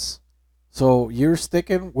Giannis. So you're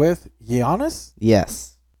sticking with Giannis?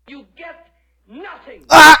 Yes. You get nothing.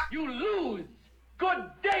 Ah! You lose. Good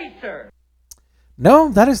day, sir. No,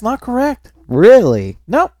 that is not correct. Really?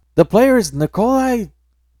 No, the player is Nikolai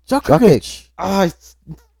Djokovic. Jokic. Oh, I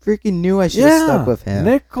freaking knew I should have stuck with him.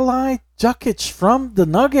 Nikolai Djokovic from the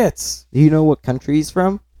Nuggets. Do you know what country he's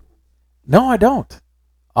from? No, I don't.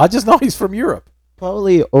 I just know he's from Europe.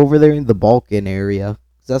 Probably over there in the Balkan area.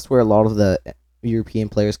 'Cause that's where a lot of the European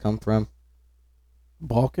players come from.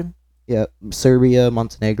 Balkan? Yeah, Serbia,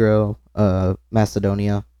 Montenegro,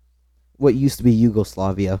 Macedonia. What used to be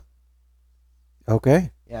Yugoslavia.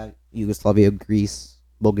 Okay. Yeah, Yugoslavia, Greece,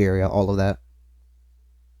 Bulgaria, all of that.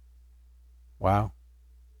 Wow.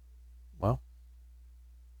 Well,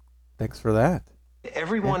 thanks for that.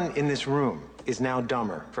 Everyone in this room is now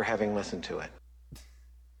dumber for having listened to it.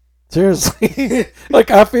 Seriously. Like,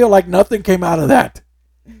 I feel like nothing came out of that.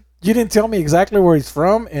 You didn't tell me exactly where he's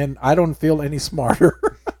from, and I don't feel any smarter.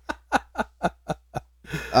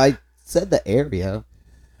 I said the area.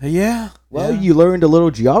 Yeah. Well, yeah. you learned a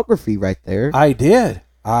little geography right there. I did.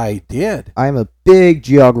 I'm a big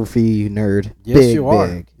geography nerd. Yes, big, you are.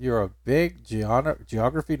 Big. You're a big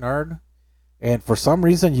geography nerd. And for some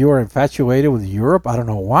reason, you are infatuated with Europe. I don't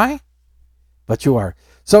know why, but you are.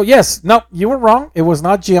 So, yes, no, you were wrong. It was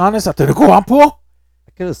not Giannis Antetokounmpo.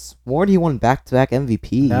 I could have sworn he won back-to-back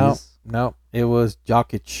MVPs. No, it was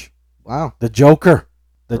Jokic. Wow. The Joker.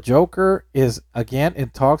 The Joker is again in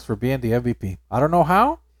talks for being the MVP. I don't know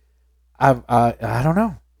how. I don't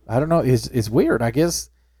know. I don't know. It's weird. I guess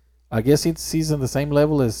he's in the same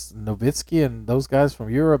level as Nowitzki and those guys from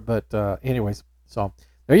Europe. But anyways, so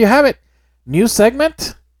there you have it. New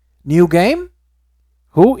segment, new game.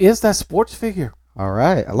 Who is that sports figure? All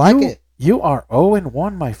right. I like it. You are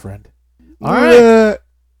 0-1, my friend. All right.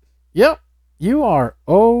 Yep. You are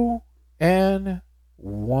 0-1.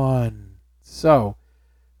 So,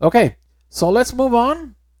 okay. So let's move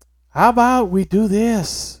on. How about we do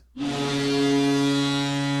this?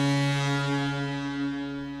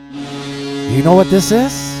 You know what this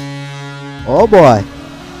is? Oh boy.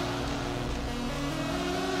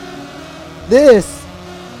 This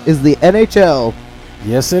is the NHL.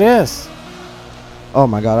 Yes, it is. Oh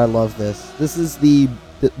my god, I love this. This is the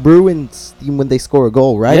Bruins team when they score a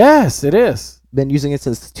goal, right? Yes, it is. Been using it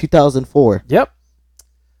since 2004. Yep.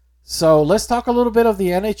 So let's talk a little bit of the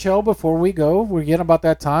NHL before we go. We're getting about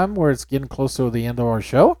that time where it's getting close to the end of our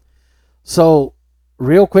show. So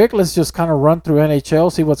real quick, let's just kind of run through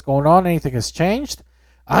NHL, see what's going on. Anything has changed.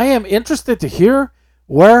 I am interested to hear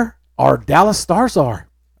where our Dallas Stars are.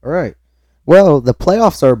 All right. Well, the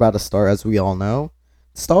playoffs are about to start, as we all know.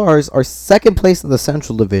 Stars are second place in the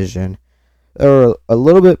Central Division. They're a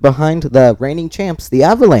little bit behind the reigning champs, the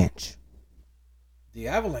Avalanche. The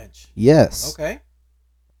Avalanche. Yes. Okay.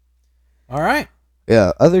 All right.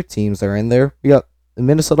 Yeah, other teams are in there. We got the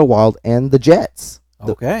Minnesota Wild and the Jets.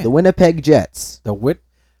 Okay. The Winnipeg Jets. The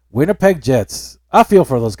Winnipeg Jets. I feel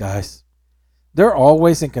for those guys. They're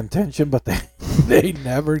always in contention, but they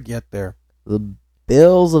never get there. The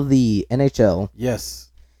Bills of the NHL. Yes.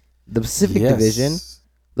 The Pacific Yes. Division.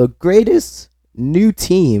 The greatest new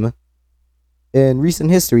team in recent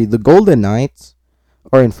history, the Golden Knights,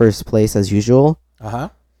 are in first place as usual. Uh-huh.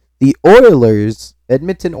 The Oilers,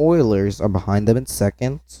 Edmonton Oilers, are behind them in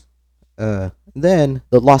second. Then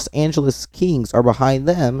the Los Angeles Kings are behind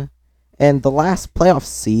them. And the last playoff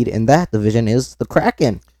seed in that division is the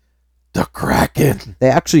Kraken. The Kraken. They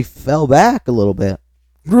actually fell back a little bit.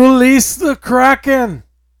 Release the Kraken.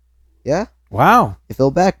 Yeah, Wow. they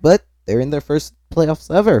fell back, but they're in their first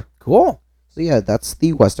playoffs ever. Cool. So yeah, that's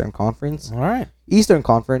the Western Conference. All right. Eastern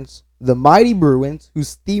Conference, the mighty Bruins,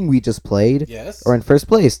 whose theme we just played, Yes. are in first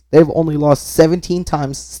place. They've only lost 17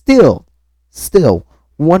 times. Still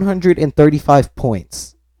 135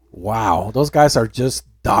 points. Wow. Those guys are just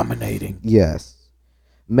dominating. Yes.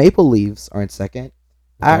 Maple Leafs are in second.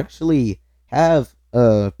 I Okay. actually have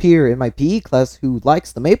a peer in my PE class who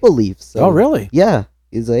likes the Maple Leafs. So, Oh, really? yeah,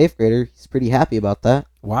 he's an 8th grader. He's pretty happy about that.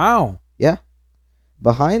 Wow. Yeah.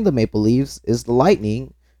 Behind the Maple Leafs is the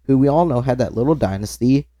Lightning, who we all know had that little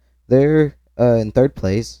dynasty. They're in third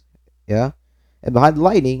place. Yeah. And behind the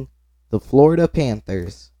Lightning, the Florida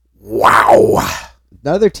Panthers. Wow.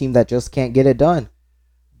 Another team that just can't get it done.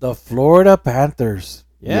 The Florida Panthers.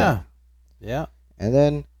 Yeah. Yeah. And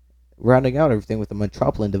then rounding out everything with the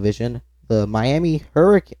Metropolitan Division, the Miami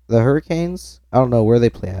Hurricanes. I don't know where they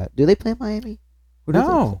play at. Do they play in Miami? Where do they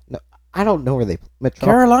No. play? No. I don't know where they play.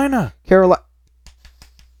 Carolina. Carolina.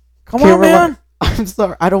 Come on, man. I'm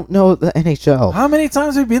sorry. I don't know the NHL. How many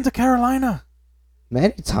times have you been to Carolina?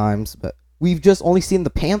 Many times, but we've just only seen the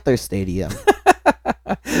Panther Stadium.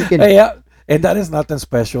 Hey, yeah. And that is nothing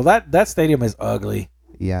special. That stadium is ugly.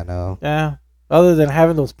 Yeah, no. Yeah. Other than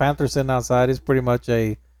having those Panthers sitting outside, it's pretty much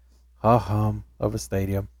a hum of a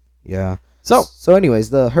stadium. Yeah. So, anyways,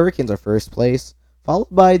 the Hurricanes are first place, followed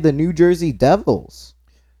by the New Jersey Devils.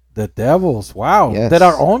 the Devils, wow, Yes. that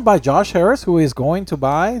are owned by Josh Harris, who is going to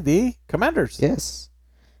buy the Commanders. Yes.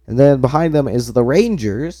 And then behind them is the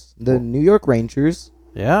Rangers, the New York Rangers.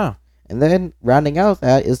 Yeah. And then rounding out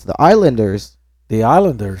that is the Islanders. The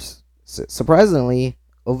Islanders Surprisingly,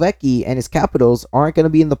 Ovechkin and his Capitals aren't going to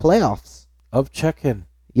be in the playoffs. of Czechia.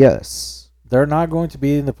 Yes. They're not going to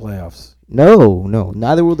be in the playoffs. No.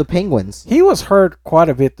 Neither will the Penguins. He was hurt quite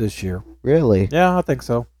a bit this year. Really? Yeah, I think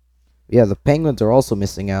so. Yeah, the Penguins are also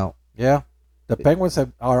missing out. Yeah. The Penguins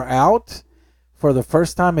are out for the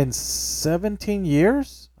first time in 17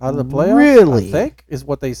 years out of the playoffs. Really? I think is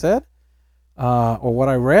what they said, or what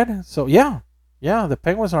I read. So, yeah, the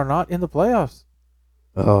Penguins are not in the playoffs.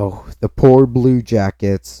 Oh, the poor Blue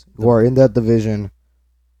Jackets who are in that division.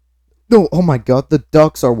 No, oh my God, the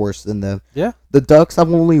Ducks are worse than them. Yeah. The Ducks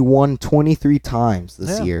have only won 23 times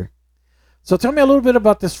this Yeah. year. So tell me a little bit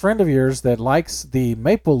about this friend of yours that likes the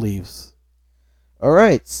Maple Leafs. All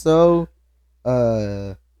right, so,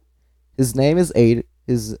 his name is Aiden.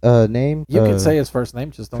 His name. You can say his first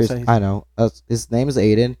name, just don't say his I know. His name is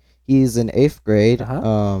Aiden. He's in 8th grade.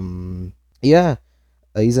 Uh-huh. Yeah.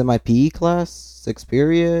 He's in my PE class, 6th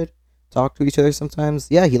period. talk to each other sometimes.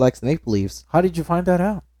 Yeah, he likes the Maple Leafs. How did you find that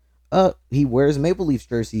out? He wears Maple Leafs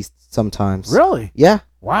jerseys sometimes. Really? Yeah.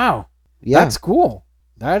 Wow. Yeah. That's cool.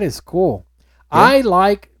 That is cool. Yeah.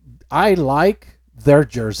 I like their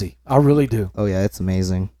jersey. I really do. Oh yeah, it's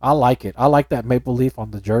amazing. I like it. I like that maple leaf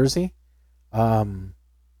on the jersey.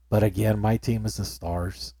 But again, my team is the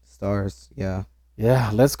Stars. Stars. Yeah.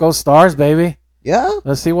 Yeah, let's go Stars, baby. Yeah.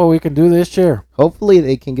 Let's see what we can do this year. Hopefully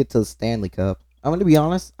they can get to the Stanley Cup. I'm gonna be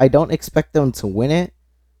honest. I don't expect them to win it,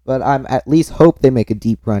 but I'm at least hope they make a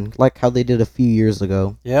deep run, like how they did a few years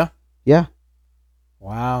ago. Yeah. Yeah.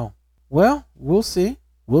 Wow. Well, we'll see.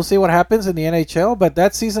 We'll see what happens in the NHL, but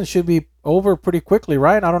that season should be over pretty quickly,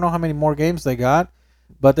 right? I don't know how many more games they got,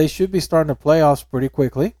 but they should be starting the playoffs pretty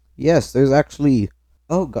quickly. Yes, there's actually.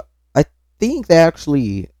 Oh God, I think they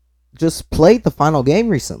actually just played the final game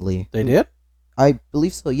recently. They did? I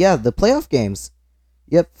believe so. Yeah, the playoff games.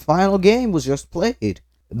 Yep, final game was just played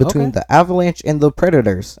between Okay. the Avalanche and the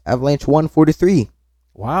Predators. Avalanche won 4-3.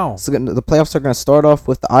 Wow. So the playoffs are going to start off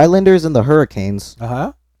with the Islanders and the Hurricanes.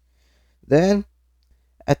 Uh-huh. Then,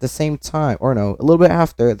 at the same time, or no, a little bit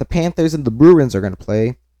after, the Panthers and the Bruins are going to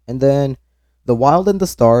play. And then the Wild and the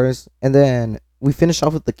Stars. And then we finish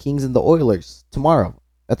off with the Kings and the Oilers tomorrow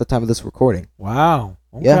at the time of this recording. Wow.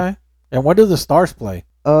 Okay. Yeah. And when do the Stars play?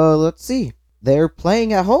 Let's see. They're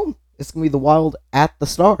playing at home. It's going to be the Wild at the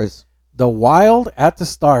Stars. The Wild at the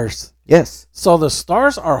Stars. Yes. So the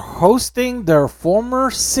Stars are hosting their former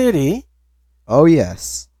city Oh,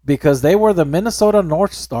 yes. because they were the Minnesota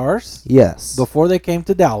North Stars Yes. before they came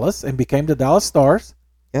to Dallas and became the Dallas Stars.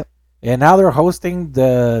 Yep. And now they're hosting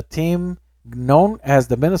the team known as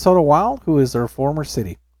the Minnesota Wild, who is their former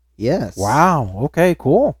city. Yes. Wow. Okay,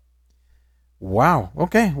 cool. Wow.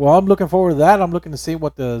 Okay. Well, I'm looking forward to that. I'm looking to see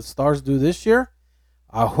what the Stars do this year.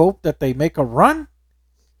 I hope that they make a run,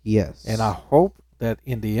 Yes. and I hope that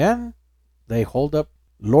in the end they hold up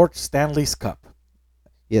Lord Stanley's Cup.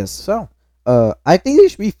 Yes. So, I think they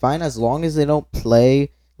should be fine as long as they don't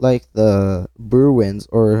play like the Bruins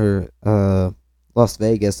or Las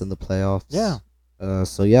Vegas in the playoffs. yeah.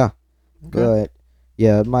 So yeah. Okay. But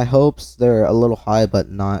yeah, my hopes they're a little high, but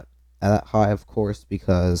not that high, of course,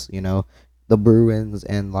 because the Bruins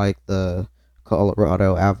and like the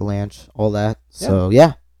Colorado Avalanche, all that. Yeah. So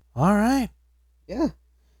yeah, All right. yeah.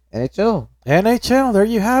 NHL NHL, there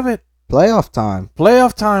you have it. playoff time.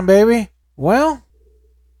 Playoff time, baby. Well,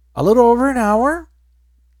 a little over an hour.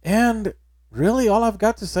 And really, all I've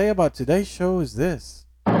got to say about today's show is this.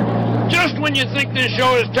 Just when you think this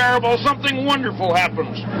show is terrible, something wonderful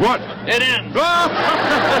happens. What? It ends.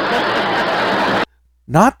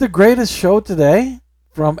 Not the greatest show today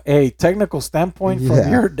from a technical standpoint from Yeah.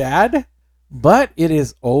 your dad, but it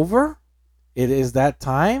is over. It is that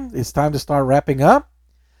time. It's time to start wrapping up.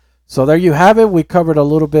 So there you have it. We covered a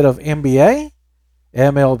little bit of NBA,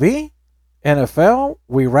 MLB, NFL.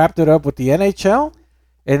 We wrapped it up with the NHL.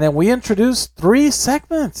 And then we introduced 3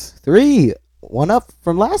 segments. 3, 1 up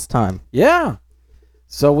from last time. Yeah.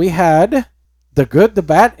 So we had the good, the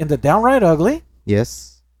bad, and the downright ugly.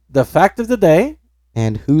 Yes. The fact of the day.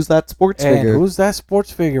 And who's that sports And figure? who's that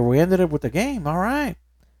sports figure? We ended up with the game. All right.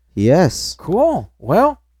 Yes. Cool.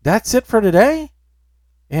 Well, that's it for today.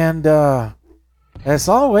 And as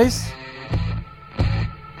always,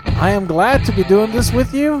 I am glad to be doing this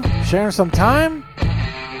with you, sharing some time.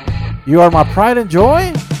 You are my pride and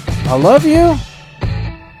joy. I love you.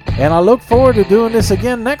 And I look forward to doing this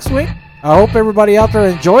again next week. I hope everybody out there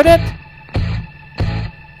enjoyed it.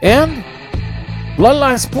 And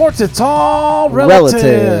Bloodline Sports, it's all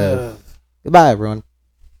relative. Goodbye, everyone.